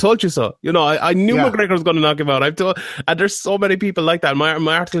fucking told you so. You know, I knew McGregor was going to knock him out. And there's so many people like that. My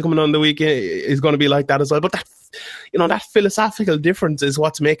article coming on the week is going to be like that as well. But that philosophical difference is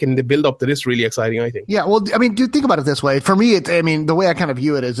what's making the build up to this really exciting, I think. Yeah, well, I mean, dude, think about it this way. For me, the way I kind of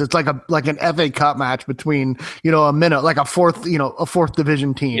view it is it's like an FA Cup match between, you know, a fourth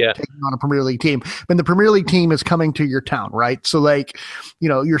division team taking on a Premier League team. When the Premier League team is coming to your town, right? So, like, you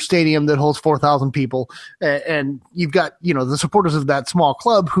know, your stadium that holds 4,000 people, and you've got, you know, the supporters of that small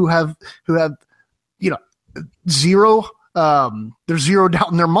club who have, you know, there's zero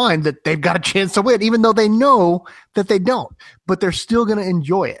doubt in their mind that they've got a chance to win, even though they know that they don't, but they're still going to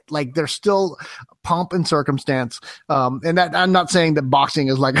enjoy it. Like, they're still pomp and circumstance. And that, I'm not saying that boxing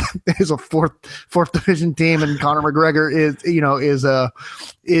is like, is a fourth division team and Conor McGregor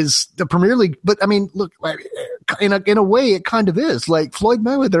is the Premier League. But I mean, look, in a way it kind of is. Like, Floyd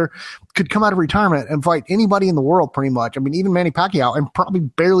Mayweather could come out of retirement and fight anybody in the world pretty much. I mean, even Manny Pacquiao, and probably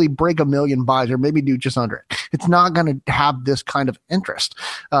barely break 1 million buys, or maybe do just under it. It's not going to have this kind of interest.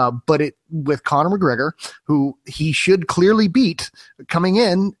 But with Conor McGregor, who he should clearly beat coming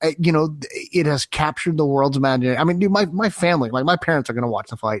in, you know, it has captured the world's imagination. I mean, dude, my family, like my parents are going to watch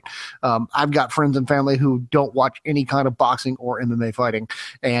the fight. I've got friends and family who don't watch any kind of boxing or MMA fighting,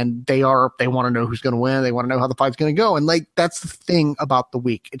 and they want to know who's going to win. They want to know how the fight's going to go. And like, that's the thing about the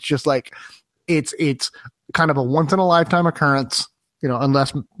week. It's just like, it's kind of a once in a lifetime occurrence. You know,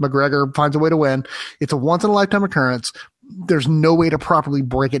 unless McGregor finds a way to win, it's a once in a lifetime occurrence. There's no way to properly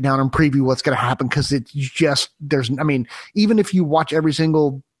break it down and preview what's going to happen, because it's just, even if you watch every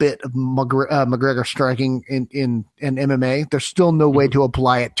single bit of McGregor striking in MMA, there's still no way to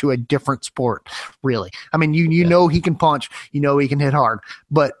apply it to a different sport, really. I mean, you know he can punch, you know he can hit hard,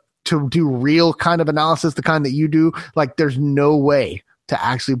 but to do real kind of analysis, the kind that you do, like, there's no way to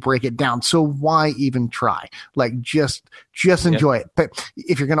actually break it down. So why even try? Like, just enjoy it. But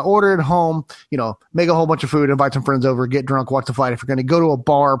if you're going to order at home, you know, make a whole bunch of food, invite some friends over, get drunk, watch the fight. If you're going to go to a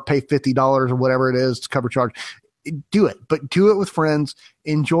bar, pay $50 or whatever it is to cover charge, do it. But do it with friends.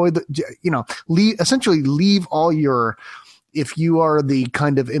 Enjoy essentially leave all your, if you are the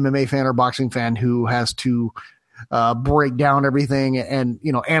kind of MMA fan or boxing fan who has to break down everything and,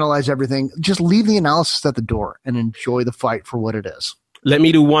 you know, analyze everything, just leave the analysis at the door and enjoy the fight for what it is. Let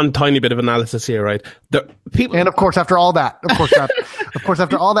me do one tiny bit of analysis here, right? And of course, after all that,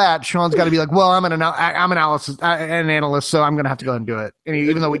 Sean's got to be like, well, I'm an analyst, so I'm going to have to go ahead and do it. And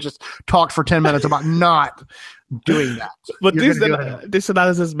even though we just talked for 10 minutes about not doing that. But this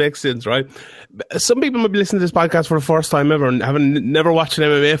analysis makes sense, right? Some people might be listening to this podcast for the first time ever and never watched an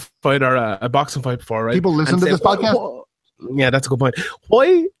MMA fight or a boxing fight before, right? People listen to this podcast? Yeah, that's a good point.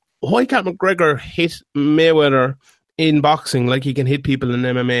 Why why can't McGregor hit Mayweather in boxing like he can hit people in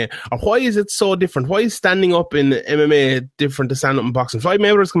MMA? Or why is it so different? Why is standing up in MMA different to stand up in boxing? Floyd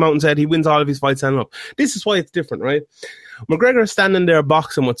Mayweather's come out and said he wins all of his fights standing up. This is why it's different, right? McGregor standing there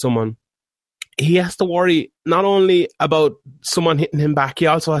boxing with someone. He has to worry not only about someone hitting him back, he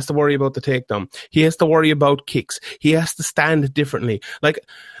also has to worry about the takedown. He has to worry about kicks. He has to stand differently. Like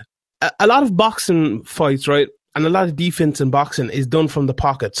a lot of boxing fights, right? And a lot of defense in boxing is done from the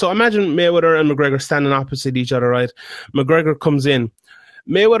pocket. So imagine Mayweather and McGregor standing opposite each other, right? McGregor comes in.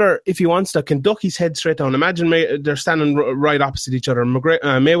 Mayweather, if he wants to, can duck his head straight down. Imagine they're standing right opposite each other.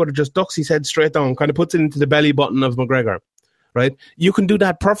 Mayweather just ducks his head straight down, kind of puts it into the belly button of McGregor. Right? You can do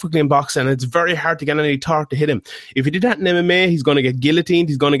that perfectly in boxing, and it's very hard to get any torque to hit him. If you did that in MMA, he's going to get guillotined,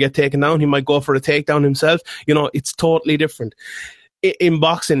 he's going to get taken down, he might go for a takedown himself. You know, it's totally different. In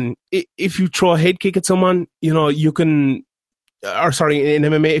boxing, if you throw a head kick at someone, you know, you can... in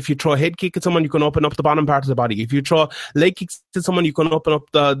MMA, if you throw a head kick at someone, you can open up the bottom part of the body. If you throw leg kicks at someone, you can open up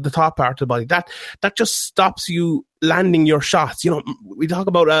the top part of the body. That just stops you landing your shots. You know, we talk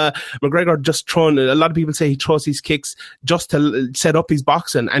about McGregor just throwing. A lot of people say he throws his kicks just to set up his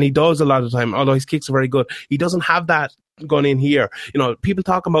boxing, and he does a lot of the time. Although his kicks are very good, he doesn't have that going in here. You know, people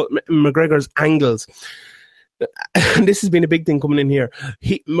talk about McGregor's angles. This has been a big thing coming in here.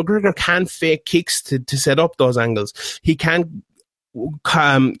 McGregor can fake kicks to set up those angles. He can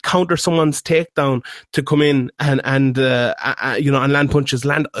counter someone's takedown to come in and land punches.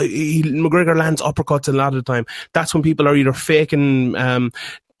 McGregor lands uppercuts a lot of the time. That's when people are either faking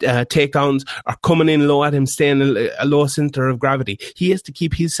takedowns or coming in low at him, staying a low center of gravity. He has to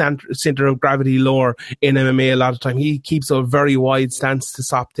keep his center of gravity lower in MMA a lot of the time. He keeps a very wide stance to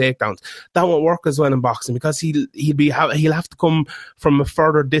stop takedowns. That won't work as well in boxing because he'll have to come from a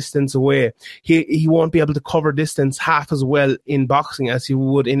further distance away. He won't be able to cover distance half as well in boxing as he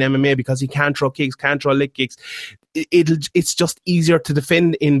would in MMA because he can't throw kicks, can't throw leg kicks. It's just easier to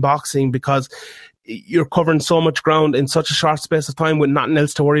defend in boxing because you're covering so much ground in such a short space of time with nothing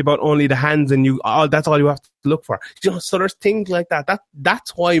else to worry about, only the hands, and that's all you have to look for. You know, so there's things like that.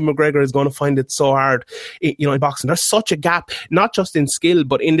 That's why McGregor is going to find it so hard, in boxing. There's such a gap, not just in skill,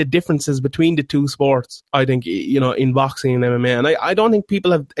 but in the differences between the two sports, I think, in boxing and MMA. And I don't think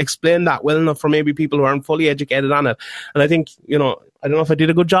people have explained that well enough for maybe people who aren't fully educated on it. And I think, I don't know if I did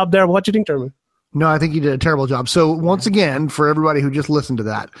a good job there, but what do you think, Jeremy? No, I think you did a terrible job. So once again, for everybody who just listened to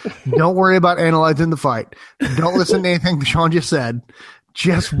that, don't worry about analyzing the fight. Don't listen to anything Sean just said.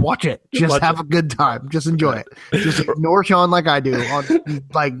 Just watch it. Just have a good time. Just enjoy it. Just ignore Sean like I do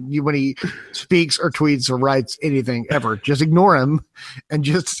when he speaks or tweets or writes anything ever. Just ignore him and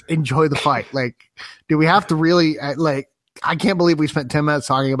just enjoy the fight. Like, do we have to really I can't believe we spent 10 minutes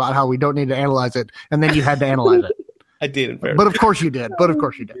talking about how we don't need to analyze it, and then you had to analyze it. I did. But of course you did. But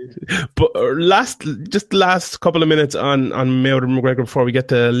last couple of minutes on Mayweather McGregor before we get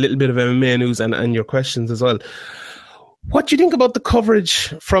to a little bit of MMA news and your questions as well. What do you think about the coverage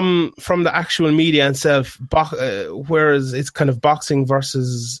from the actual media itself, whereas it's kind of boxing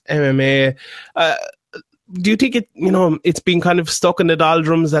versus MMA? Do you think it's been kind of stuck in the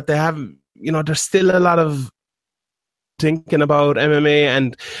doldrums that they have, there's still a lot of thinking about MMA,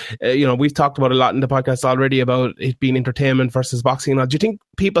 and we've talked about a lot in the podcast already about it being entertainment versus boxing. Do you think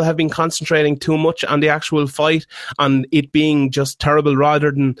people have been concentrating too much on the actual fight, on it being just terrible,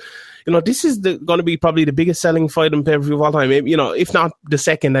 rather than this is going to be probably the biggest selling fight on pay-per-view of all time, if not the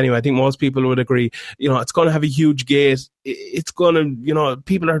second anyway. I think most people would agree. It's going to have a huge gate. It's going to,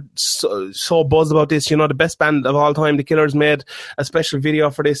 people are so buzzed about this. The best band of all time, The Killers, made a special video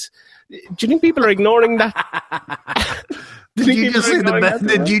for this. Do you think people are ignoring that? Did you just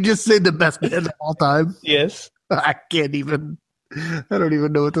say the best band of all time? Yes. I don't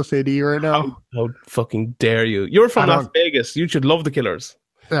even know what to say to you right now. How fucking dare you? You're from Las Vegas. You should love The Killers.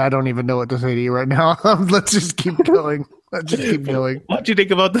 I don't even know what to say to you right now. Let's just keep going. What do you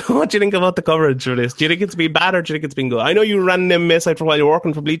think about the coverage for this? Do you think it's been bad or do you think it's been good? I know you ran an MMA site for a while. You're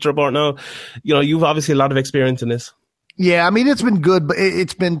working for Bleacher Report now. You've obviously a lot of experience in this. Yeah, I mean, it's been good, but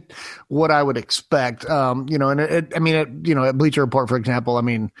it's been what I would expect. At Bleacher Report, for example, I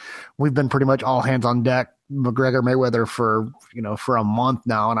mean, we've been pretty much all hands on deck, McGregor Mayweather for a month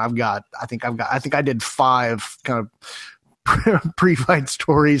now. And I think I did 5 kind of pre-fight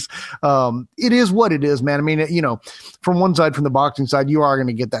stories. It is what it is, man. I mean, from one side, from the boxing side, you are going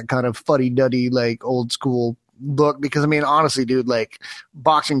to get that kind of fuddy-duddy, like old school look, because I mean, honestly, dude, like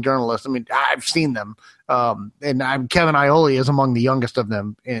boxing journalists, I mean, I've seen them. And Kevin Iole is among the youngest of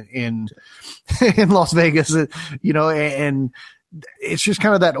them in Las Vegas, and it's just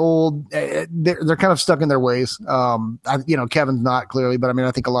kind of that old. They're kind of stuck in their ways. Kevin's not clearly, but I mean,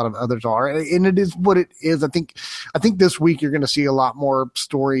 I think a lot of others are, and it is what it is. I think this week you're going to see a lot more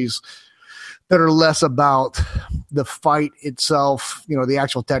stories that are less about the fight itself, the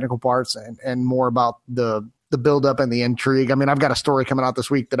actual technical parts, and more about the buildup and the intrigue. I mean, I've got a story coming out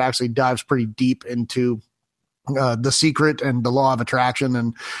this week that actually dives pretty deep into The Secret and the Law of Attraction.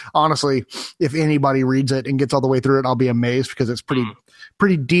 And honestly, if anybody reads it and gets all the way through it, I'll be amazed, because it's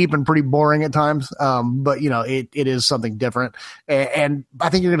pretty deep and pretty boring at times. But it is something different. And I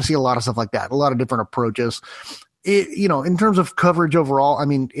think you're going to see a lot of stuff like that, a lot of different approaches. In terms of coverage overall, I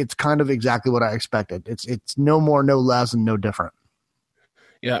mean, it's kind of exactly what I expected. It's no more, no less, and no different.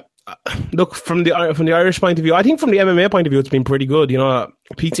 Yeah. Look, from the Irish point of view, I think from the MMA point of view, it's been pretty good.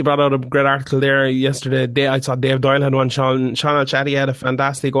 Pete brought out a great article there yesterday. I saw Dave Doyle had one. Sean Al-Shatti had a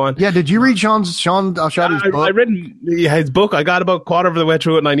fantastic one. Yeah, did you read Sean Al-Shatti's book? I read his book. I got about a quarter of the way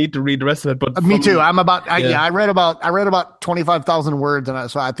through it, and I need to read the rest of it. But me too. I read about 25,000 words,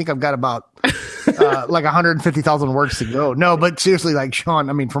 and so I think I've got about like 150,000 words to go. No, but seriously, like Sean,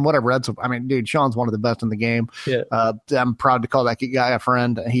 I mean, from what I've read, dude, Sean's one of the best in the game. Yeah. I'm proud to call that guy a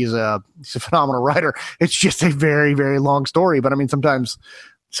friend. He's a phenomenal writer. It's just a very, very long story, but I mean, sometimes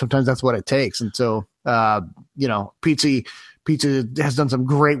that's what it takes. And so, Pizzi has done some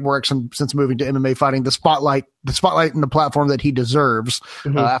great work since moving to MMA fighting, the spotlight and the platform that he deserves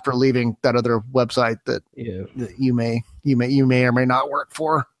after leaving that other website that you may or may not work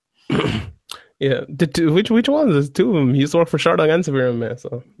for. Yeah, which ones? There's two of them. He used to work for Sherdog and Severe MMA.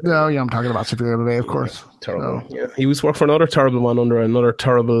 So no, I'm talking about Severe MMA, of course. Terrible. So. Yeah, he used to work for another terrible one under another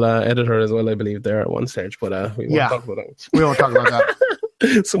terrible editor as well, I believe, there at one stage. But we won't talk about that. We won't talk about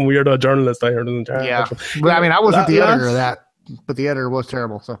that. Some weirdo journalist I heard in charge. Yeah, but I mean, I wasn't the editor of that, but the editor was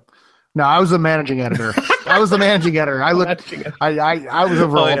terrible. So no, I was the managing editor. I was the managing editor. I was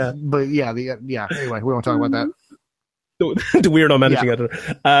overall, but anyway, we won't talk about that. The weirdo managing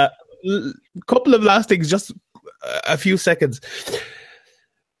editor. Couple of last things, just a few seconds.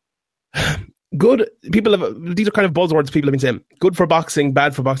 Good people these are kind of buzzwords people have been saying. Good for boxing,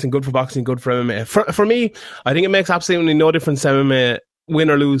 bad for boxing, good for boxing, good for MMA. For me, I think it makes absolutely no difference MMA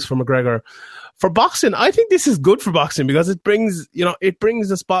win or lose for McGregor. For boxing, I think this is good for boxing because it brings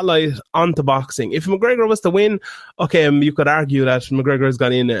the spotlight onto boxing. If McGregor was to win, okay, you could argue that McGregor has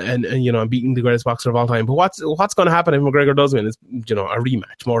gone in and beaten the greatest boxer of all time. But what's going to happen if McGregor does win? Is a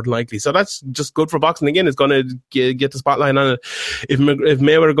rematch more than likely. So that's just good for boxing. Again, it's going to get the spotlight on it. If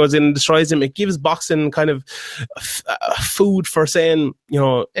Mayweather goes in and destroys him, it gives boxing kind of food for saying,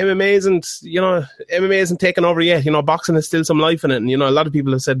 MMA isn't taken over yet. Boxing has still some life in it, and a lot of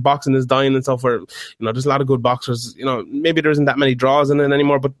people have said boxing is dying and stuff. There's a lot of good boxers. Maybe there isn't that many draws in it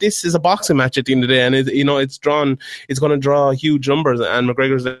anymore, but this is a boxing match at the end of the day, and it's going to draw huge numbers, and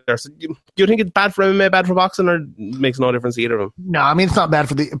McGregor's there. So do you think it's bad for MMA, bad for boxing, or makes no difference to either of them? No, I mean, it's not bad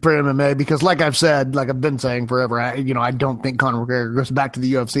for MMA because, like I've said, like I've been saying forever, I don't think Conor McGregor goes back to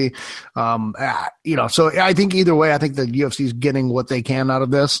the UFC. So I think either way, I think the UFC is getting what they can out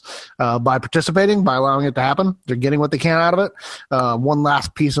of this by participating, by allowing it to happen. They're getting what they can out of it. One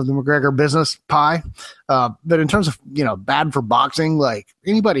last piece of the McGregor business pie. But in terms of, bad for boxing, like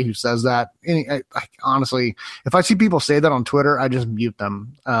anybody who says that, honestly, if I see people say that on Twitter, I just mute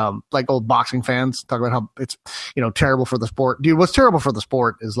them. Like old boxing fans talk about how it's, terrible for the sport. Dude, what's terrible for the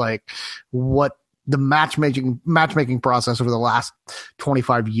sport is like what the matchmaking process over the last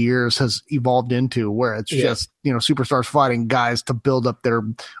 25 years has evolved into, where it's just, superstars fighting guys to build up their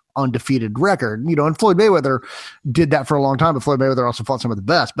undefeated record, and Floyd Mayweather did that for a long time, but Floyd Mayweather also fought some of the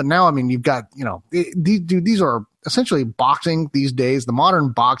best. But now, I mean, you've got, these are essentially boxing these days. The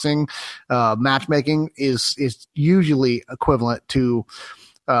modern boxing matchmaking is usually equivalent to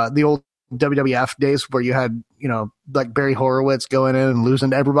the old WWF days where you had, like Barry Horowitz going in and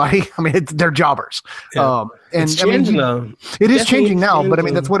losing to everybody. I mean, they're jobbers. Yeah. And it's changing now. It is changing now, but I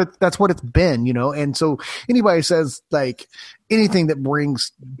mean, that's what it's been, And so anybody says like anything that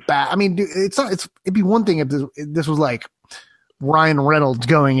brings back, I mean, it'd be one thing if this was like Ryan Reynolds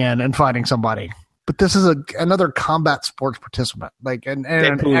going in and fighting somebody. But this is another combat sports participant, like and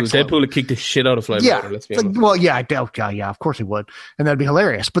Deadpool would kick the shit out of Floyd. Yeah, let's be honest. Well, yeah, of course he would, and that'd be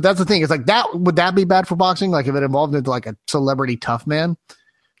hilarious. But that's the thing; is like that. Would that be bad for boxing? Like if it involved into like a celebrity tough man?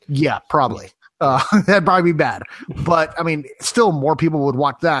 Yeah, probably. That'd probably be bad. But I mean, still, more people would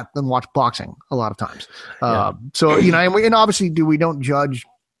watch that than watch boxing a lot of times. So and obviously, we don't judge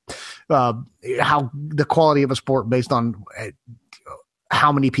how the quality of a sport based on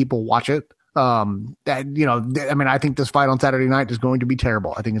how many people watch it. I mean, I think this fight on Saturday night is going to be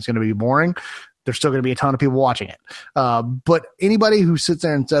terrible. I think it's going to be boring. there's still going to be a ton of people watching it. But anybody who sits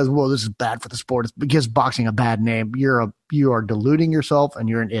there and says, well, this is bad for the sport, it gives boxing a bad name, you are deluding yourself and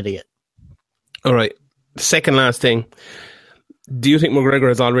you're an idiot. All right. Second last thing. Do you think McGregor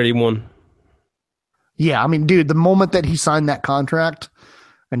has already won? Yeah, I mean, dude, the moment that he signed that contract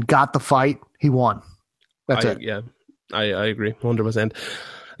and got the fight, he won. That's it. Yeah, I agree, 100%.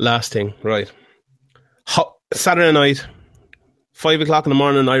 Last thing, right. Saturday night, 5 o'clock in the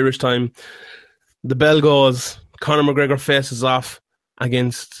morning, Irish time, the bell goes, Conor McGregor faces off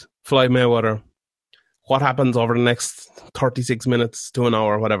against Floyd Mayweather. What happens over the next 36 minutes to an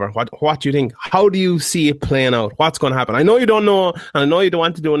hour, whatever? What do you think? How do you see it playing out? What's going to happen? I know you don't know, and I know you don't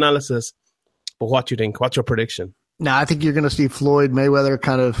want to do analysis, but what do you think? What's your prediction? Now, I think you're going to see Floyd Mayweather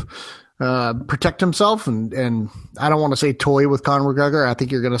kind of protect himself, and I don't want to say toy with Conor McGregor. I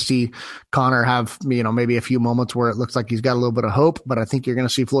think you're going to see Conor have, maybe a few moments where it looks like he's got a little bit of hope, but I think you're going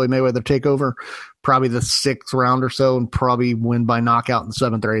to see Floyd Mayweather take over probably the 6th round or so and probably win by knockout in the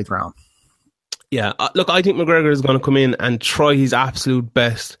 7th or 8th round. Yeah, look, I think McGregor is going to come in and try his absolute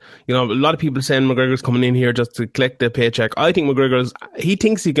best. A lot of people saying McGregor's coming in here just to collect the paycheck. I think he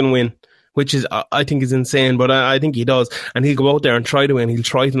thinks he can win, which is, I think is insane, but I think he does. And he'll go out there and try to win. He'll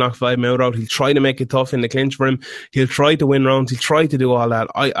try to knock Floyd Mayweather out. He'll try to make it tough in the clinch for him. He'll try to win rounds. He'll try to do all that.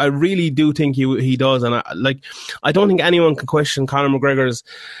 I really do think he does. And I don't think anyone can question Conor McGregor's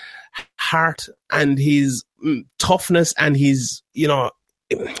heart and his toughness and his,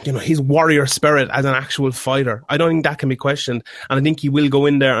 his warrior spirit as an actual fighter. I don't think that can be questioned. And I think he will go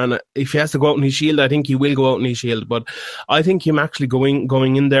in there, and if he has to go out in his shield, I think he will go out in his shield. But I think him actually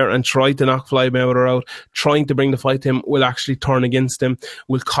going in there and try to knock Floyd Mayweather out, trying to bring the fight to him, will actually turn against him,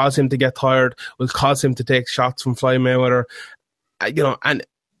 will cause him to get tired, will cause him to take shots from Floyd Mayweather,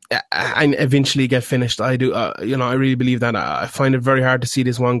 and eventually get finished. I do, I really believe that. I find it very hard to see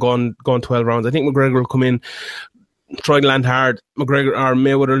this one going 12 rounds. I think McGregor will come in, try to land hard.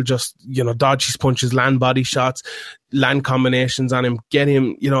 Mayweather will just, dodge his punches, land body shots, land combinations on him, get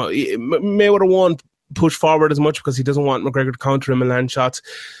him, Mayweather won't push forward as much because he doesn't want McGregor to counter him and land shots,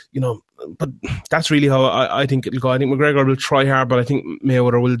 but that's really how I think it'll go. I think McGregor will try hard, but I think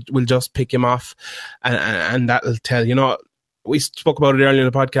Mayweather will just pick him off, and that'll tell. We spoke about it earlier in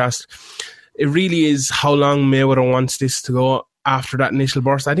the podcast. It really is how long Mayweather wants this to go after that initial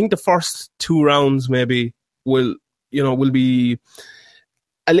burst. I think the first 2 rounds maybe will be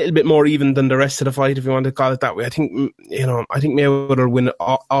a little bit more even than the rest of the fight, if you want to call it that way. I think Mayweather will win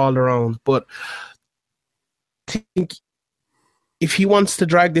all around, but I think if he wants to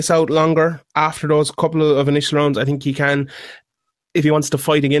drag this out longer after those couple of initial rounds, I think he can. If he wants to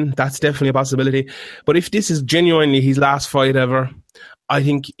fight again, that's definitely a possibility. But if this is genuinely his last fight ever, I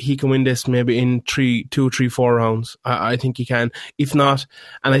think he can win this maybe in 2, 3, 4 rounds. I think he can. If not,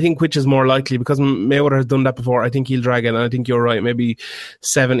 and I think which is more likely, because Mayweather has done that before, I think he'll drag it. And I think you're right, maybe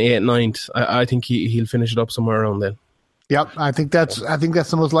 7, 8, 9. I think he'll finish it up somewhere around then. Yep, I think that's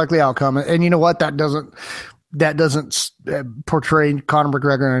the most likely outcome. And you know what? That doesn't portray Conor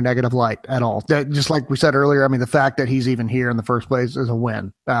McGregor in a negative light at all. That, just like we said earlier, I mean, the fact that he's even here in the first place is a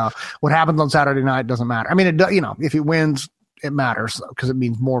win. What happens on Saturday night doesn't matter. I mean, if he wins, it matters because it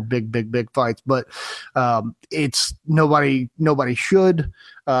means more big fights. But it's nobody should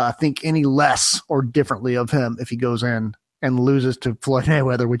think any less or differently of him if he goes in and loses to Floyd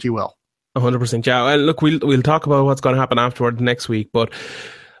Mayweather, which he will. 100%. Yeah. And look, we'll talk about what's going to happen afterward next week, but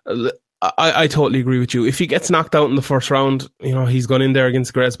I totally agree with you. If he gets knocked out in the first round, he's gone in there against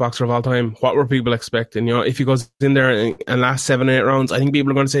the greatest boxer of all time. What were people expecting? If he goes in there and lasts 7 or 8 rounds, I think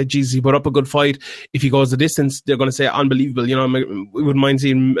people are going to say, geez, he put up a good fight. If he goes the distance, they're going to say unbelievable. We wouldn't mind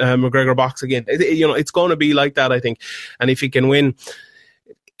seeing McGregor box again. It's going to be like that, I think. And if he can win,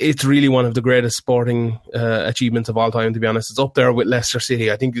 it's really one of the greatest sporting achievements of all time, to be honest. It's up there with Leicester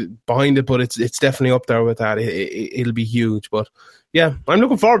City. I think behind it, but it's definitely up there with that. It'll be huge. But yeah, I'm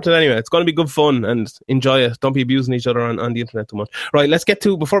looking forward to it anyway. It's going to be good fun, and enjoy it. Don't be abusing each other on the internet too much. Right,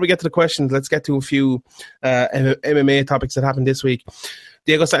 before we get to the questions, let's get to a few MMA topics that happened this week.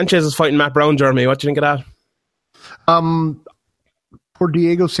 Diego Sanchez is fighting Matt Brown, Jeremy. What do you think of that? For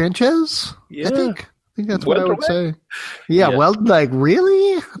Diego Sanchez? Yeah. I think that's what I would say. Yeah, well,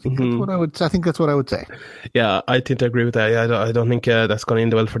 really? I think that's what I would say. Yeah, I think I agree with that. Yeah, I don't think that's going to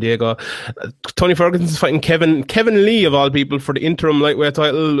end well for Diego. Tony Ferguson's fighting Kevin Lee, of all people, for the interim lightweight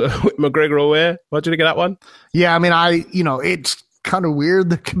title with McGregor away. What do you think of that one? Yeah, I mean, it's kind of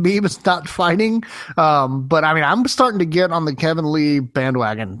weird that Khabib is not fighting. But I mean, I'm starting to get on the Kevin Lee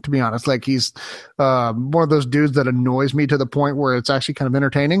bandwagon, to be honest. Like, he's one of those dudes that annoys me to the point where it's actually kind of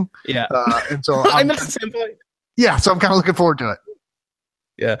entertaining. Yeah. And so I'm at the same point. Yeah, so I'm kind of looking forward to it.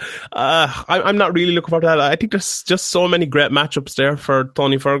 Yeah, I'm not really looking forward to that. I think there's just so many great matchups there for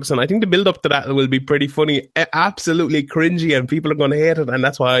Tony Ferguson. I think the build up to that will be pretty funny, absolutely cringy, and people are going to hate it, and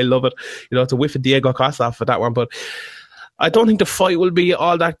that's why I love it. You know, it's a whiff of Diego Costa for that one, but I don't think the fight will be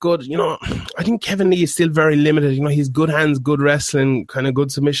all that good. You know, I think Kevin Lee is still very limited. You know, he's good hands, good wrestling, kind of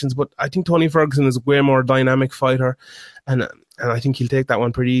good submissions, but I think Tony Ferguson is a way more dynamic fighter, and I think he'll take that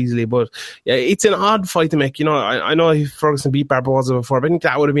one pretty easily. But yeah, it's an odd fight to make. You know, I know Ferguson beat Barboza before, but I think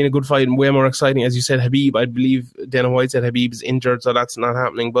that would have been a good fight and way more exciting. As you said, Habib, I believe Dana White said Habib is injured, so that's not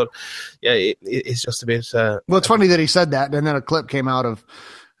happening. But yeah, it's just a bit... well, it's funny that he said that, and then a clip came out of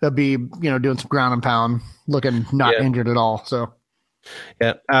Habib, you know, doing some ground and pound, looking not injured at all. So,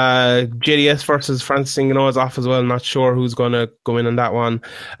 yeah. JDS versus Francis Ngannou is off as well. Not sure who's going to go in on that one.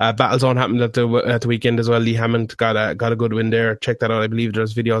 Battlezone happened at the weekend as well. Lee Hammond got a good win there. Check that out. I believe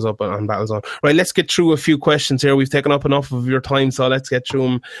there's videos up on Battlezone. Right, let's get through a few questions here. We've taken up enough of your time, so let's get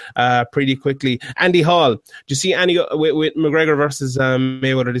through them pretty quickly. Andy Hall, do you see any with McGregor versus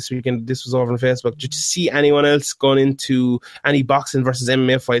Mayweather this weekend? This was over on Facebook. Did you see anyone else going into any boxing versus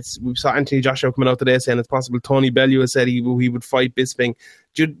MMA fights? We saw Anthony Joshua coming out today saying it's possible. Tony Bellew has said he would fight Bisping.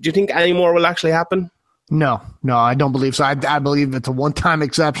 Do you think any more will actually happen? No, I don't believe so. I believe it's a one-time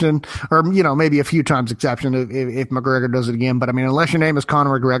exception, or, you know, maybe a few times exception if McGregor does it again. But I mean, unless your name is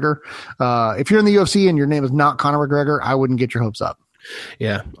Conor McGregor, if you're in the UFC and your name is not Conor McGregor, I wouldn't get your hopes up.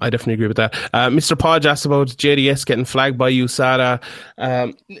 Yeah, I definitely agree with that. Mr. Podge asked about JDS getting flagged by USADA.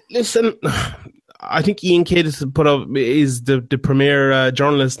 Listen, I think Ian Kidd is the premier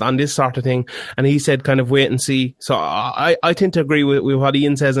journalist on this sort of thing, and he said kind of wait and see. So I tend to agree with what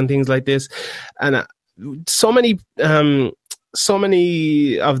Ian says and things like this. And so many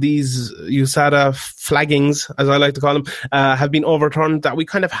of these USADA flaggings, as I like to call them, have been overturned that we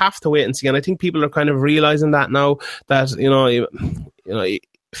kind of have to wait and see. And I think people are kind of realizing that now, that you know.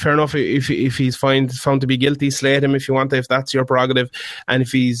 Fair enough. If he's found to be guilty, slate him if you want to, if that's your prerogative. And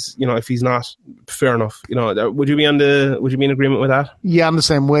if he's not, fair enough. You know, would you be in agreement with that? Yeah, I'm the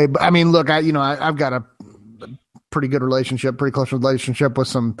same way. But I mean, look, I've got a pretty good relationship, pretty close relationship with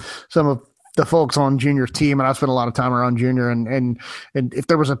some of the folks on Junior's team, and I spent a lot of time around Junior. And if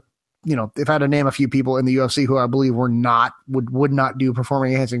there was if I had to name a few people in the UFC who I believe would not do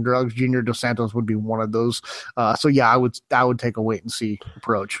performing enhancing drugs, Junior Dos Santos would be one of those. So yeah, I would take a wait and see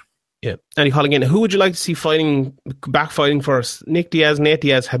approach. Yeah. Andy Hall again. Who would you like to see fighting first? Nick Diaz, Nate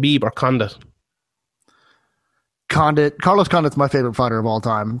Diaz, Habib, or Condit? Carlos Condit's my favorite fighter of all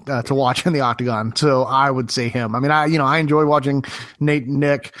time to watch in the octagon. So I would say him. I mean, I enjoy watching Nate and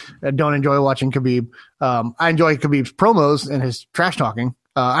Nick. I don't enjoy watching Khabib. I enjoy Khabib's promos and his trash talking.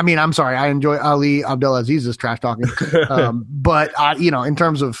 I enjoy Ali Abdelaziz's trash talking. But in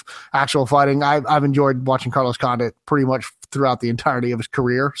terms of actual fighting, I've enjoyed watching Carlos Condit pretty much throughout the entirety of his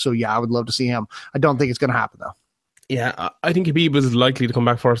career. So yeah, I would love to see him. I don't think it's going to happen though. Yeah, I think Khabib is likely to come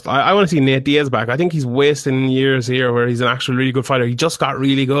back first. I want to see Nate Diaz back. I think he's wasting years here where he's an actual really good fighter. He just got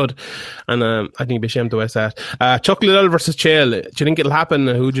really good. And I think it'd be a shame to waste that. Chuck Liddell versus Chael. Do you think it'll happen?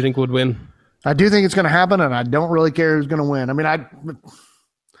 Who do you think would win? I do think it's going to happen, and I don't really care who's going to win. I mean,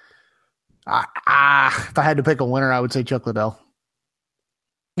 if I had to pick a winner, I would say Chuck Liddell.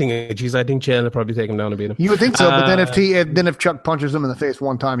 I think Chael will probably take him down and beat him. You would think so, but then if Chuck punches him in the face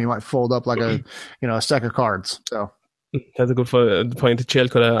one time, he might fold up like a stack of cards. So that's a good point.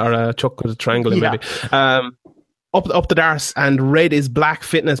 Chuck could have triangled him maybe. Up the Darce and Red is Black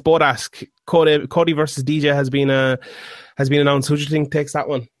Fitness. Both ask Cody versus DJ has been announced. Who do you think takes that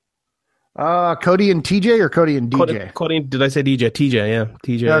one? Cody and TJ or Cody and DJ? Cody, did I say DJ? TJ, yeah.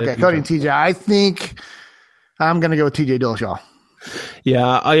 TJ. Okay, Cody and TJ. I think I'm going to go with TJ Dillashaw.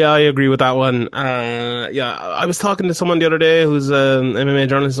 Yeah, I agree with that one. Yeah, I was talking to someone the other day who's an MMA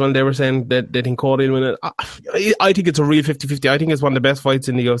journalist, and they were saying that they think Cody will win it. I think it's a real 50-50. I think it's one of the best fights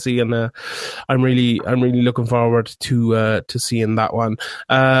in the UFC, and I'm really looking forward to seeing that one.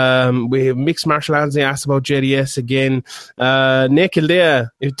 We have Mixed Martial Arts. They asked about JDS again. Nick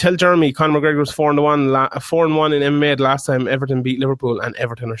Kildea, tell Jeremy Conor McGregor was 4-1 in MMA the last time Everton beat Liverpool, and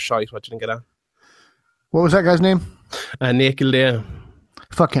Everton are shite. What do you think of that? What was that guy's name? Nick Kildea.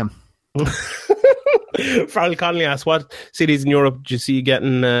 Fuck him. Farrell Connolly asked, what cities in Europe do you see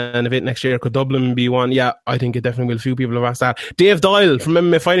getting an event next year? Could Dublin be one? Yeah, I think it definitely will. A few people have asked that. Dave Doyle from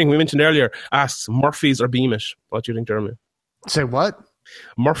MMA Fighting, we mentioned earlier, asks Murphy's or Beamish. What do you think, Jeremy? Say what?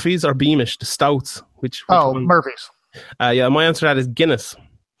 Murphy's or Beamish, the stouts. Which one? Murphy's. Yeah, my answer to that is Guinness.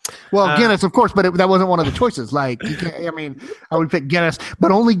 Well, Guinness, of course, but that wasn't one of the choices. Like, I would pick Guinness,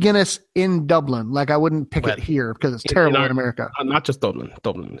 but only Guinness in Dublin. Like, I wouldn't pick it here because it's terrible in America. Not just Dublin.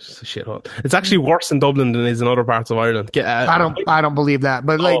 Dublin is a shithole. It's actually worse in Dublin than it is in other parts of Ireland. I don't believe that.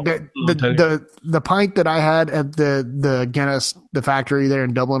 But like the pint that I had at the Guinness, the factory there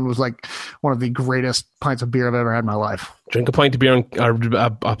in Dublin, was like one of the greatest pints of beer I've ever had in my life. Drink a pint of beer or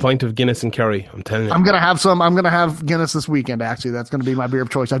a pint of Guinness and Kerry. I'm telling you. I'm gonna have some. I'm gonna have Guinness this weekend. Actually, that's gonna be my beer of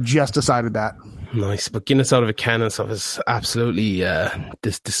choice. I've just decided that. Nice, but Guinness out of a can and stuff is absolutely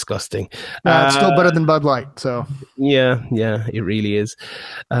disgusting. It's still better than Bud Light. So yeah, it really is.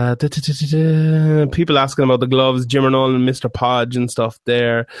 People asking about the gloves, Jim Nolan and Mr. Podge and stuff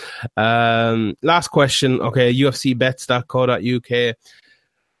there. Last question. Okay, UFCbets.co.uk.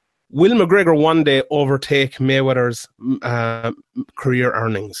 Will McGregor one day overtake Mayweather's career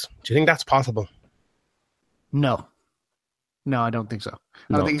earnings? Do you think that's possible? No, I don't think so.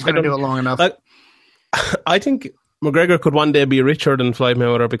 I don't think he's going to do it long enough. I think McGregor could one day be richer than Floyd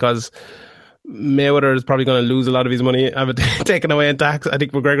Mayweather because Mayweather is probably going to lose a lot of his money, have it taken away in tax. I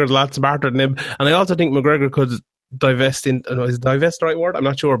think McGregor's a lot smarter than him. And I also think McGregor could divest in, is divest the right word? I'm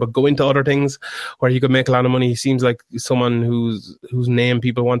not sure, but go into other things where he could make a lot of money. He seems like someone whose name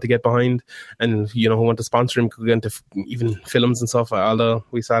people want to get behind and, who want to sponsor him, could get into even films and stuff, although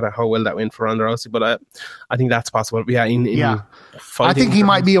we saw how well that went for Ronda Rousey, but I think that's possible. I think he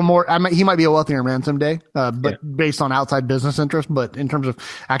might be he might be a wealthier man someday, based on outside business interest, but in terms of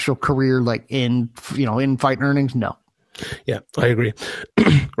actual career, like in fight earnings, no. Yeah, I agree.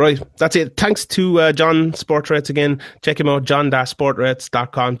 Right, that's it. Thanks to John Sportraits again. Check him out,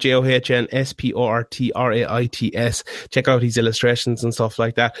 john-sportraits.com, JOHN-SPORTRAITS. Check out his illustrations and stuff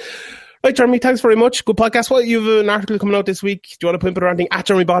like that. Right, Jeremy, thanks very much. Good podcast. Well, you've an article coming out this week. Do you want to pimp it or anything? At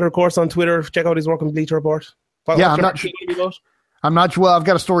Jeremy Botter, of course, on Twitter. Check out his work on Bleacher Report. I'm not sure. Well, I've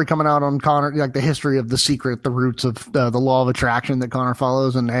got a story coming out on Conor, like the history of The Secret, the roots of the law of attraction that Conor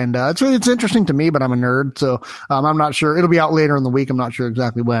follows. And it's interesting to me, but I'm a nerd. So, I'm not sure. It'll be out later in the week. I'm not sure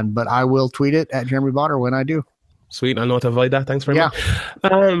exactly when, but I will tweet it at Jeremy Botter when I do. Sweet. I know to avoid that. Thanks very much.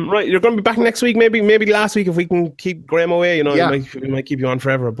 Right. You're going to be back next week. Maybe last week if we can keep Graham away, we might keep you on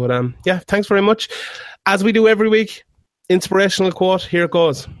forever. But, thanks very much. As we do every week, inspirational quote. Here it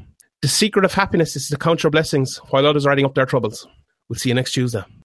goes. The secret of happiness is to count your blessings while others are adding up their troubles. We'll see you next Tuesday.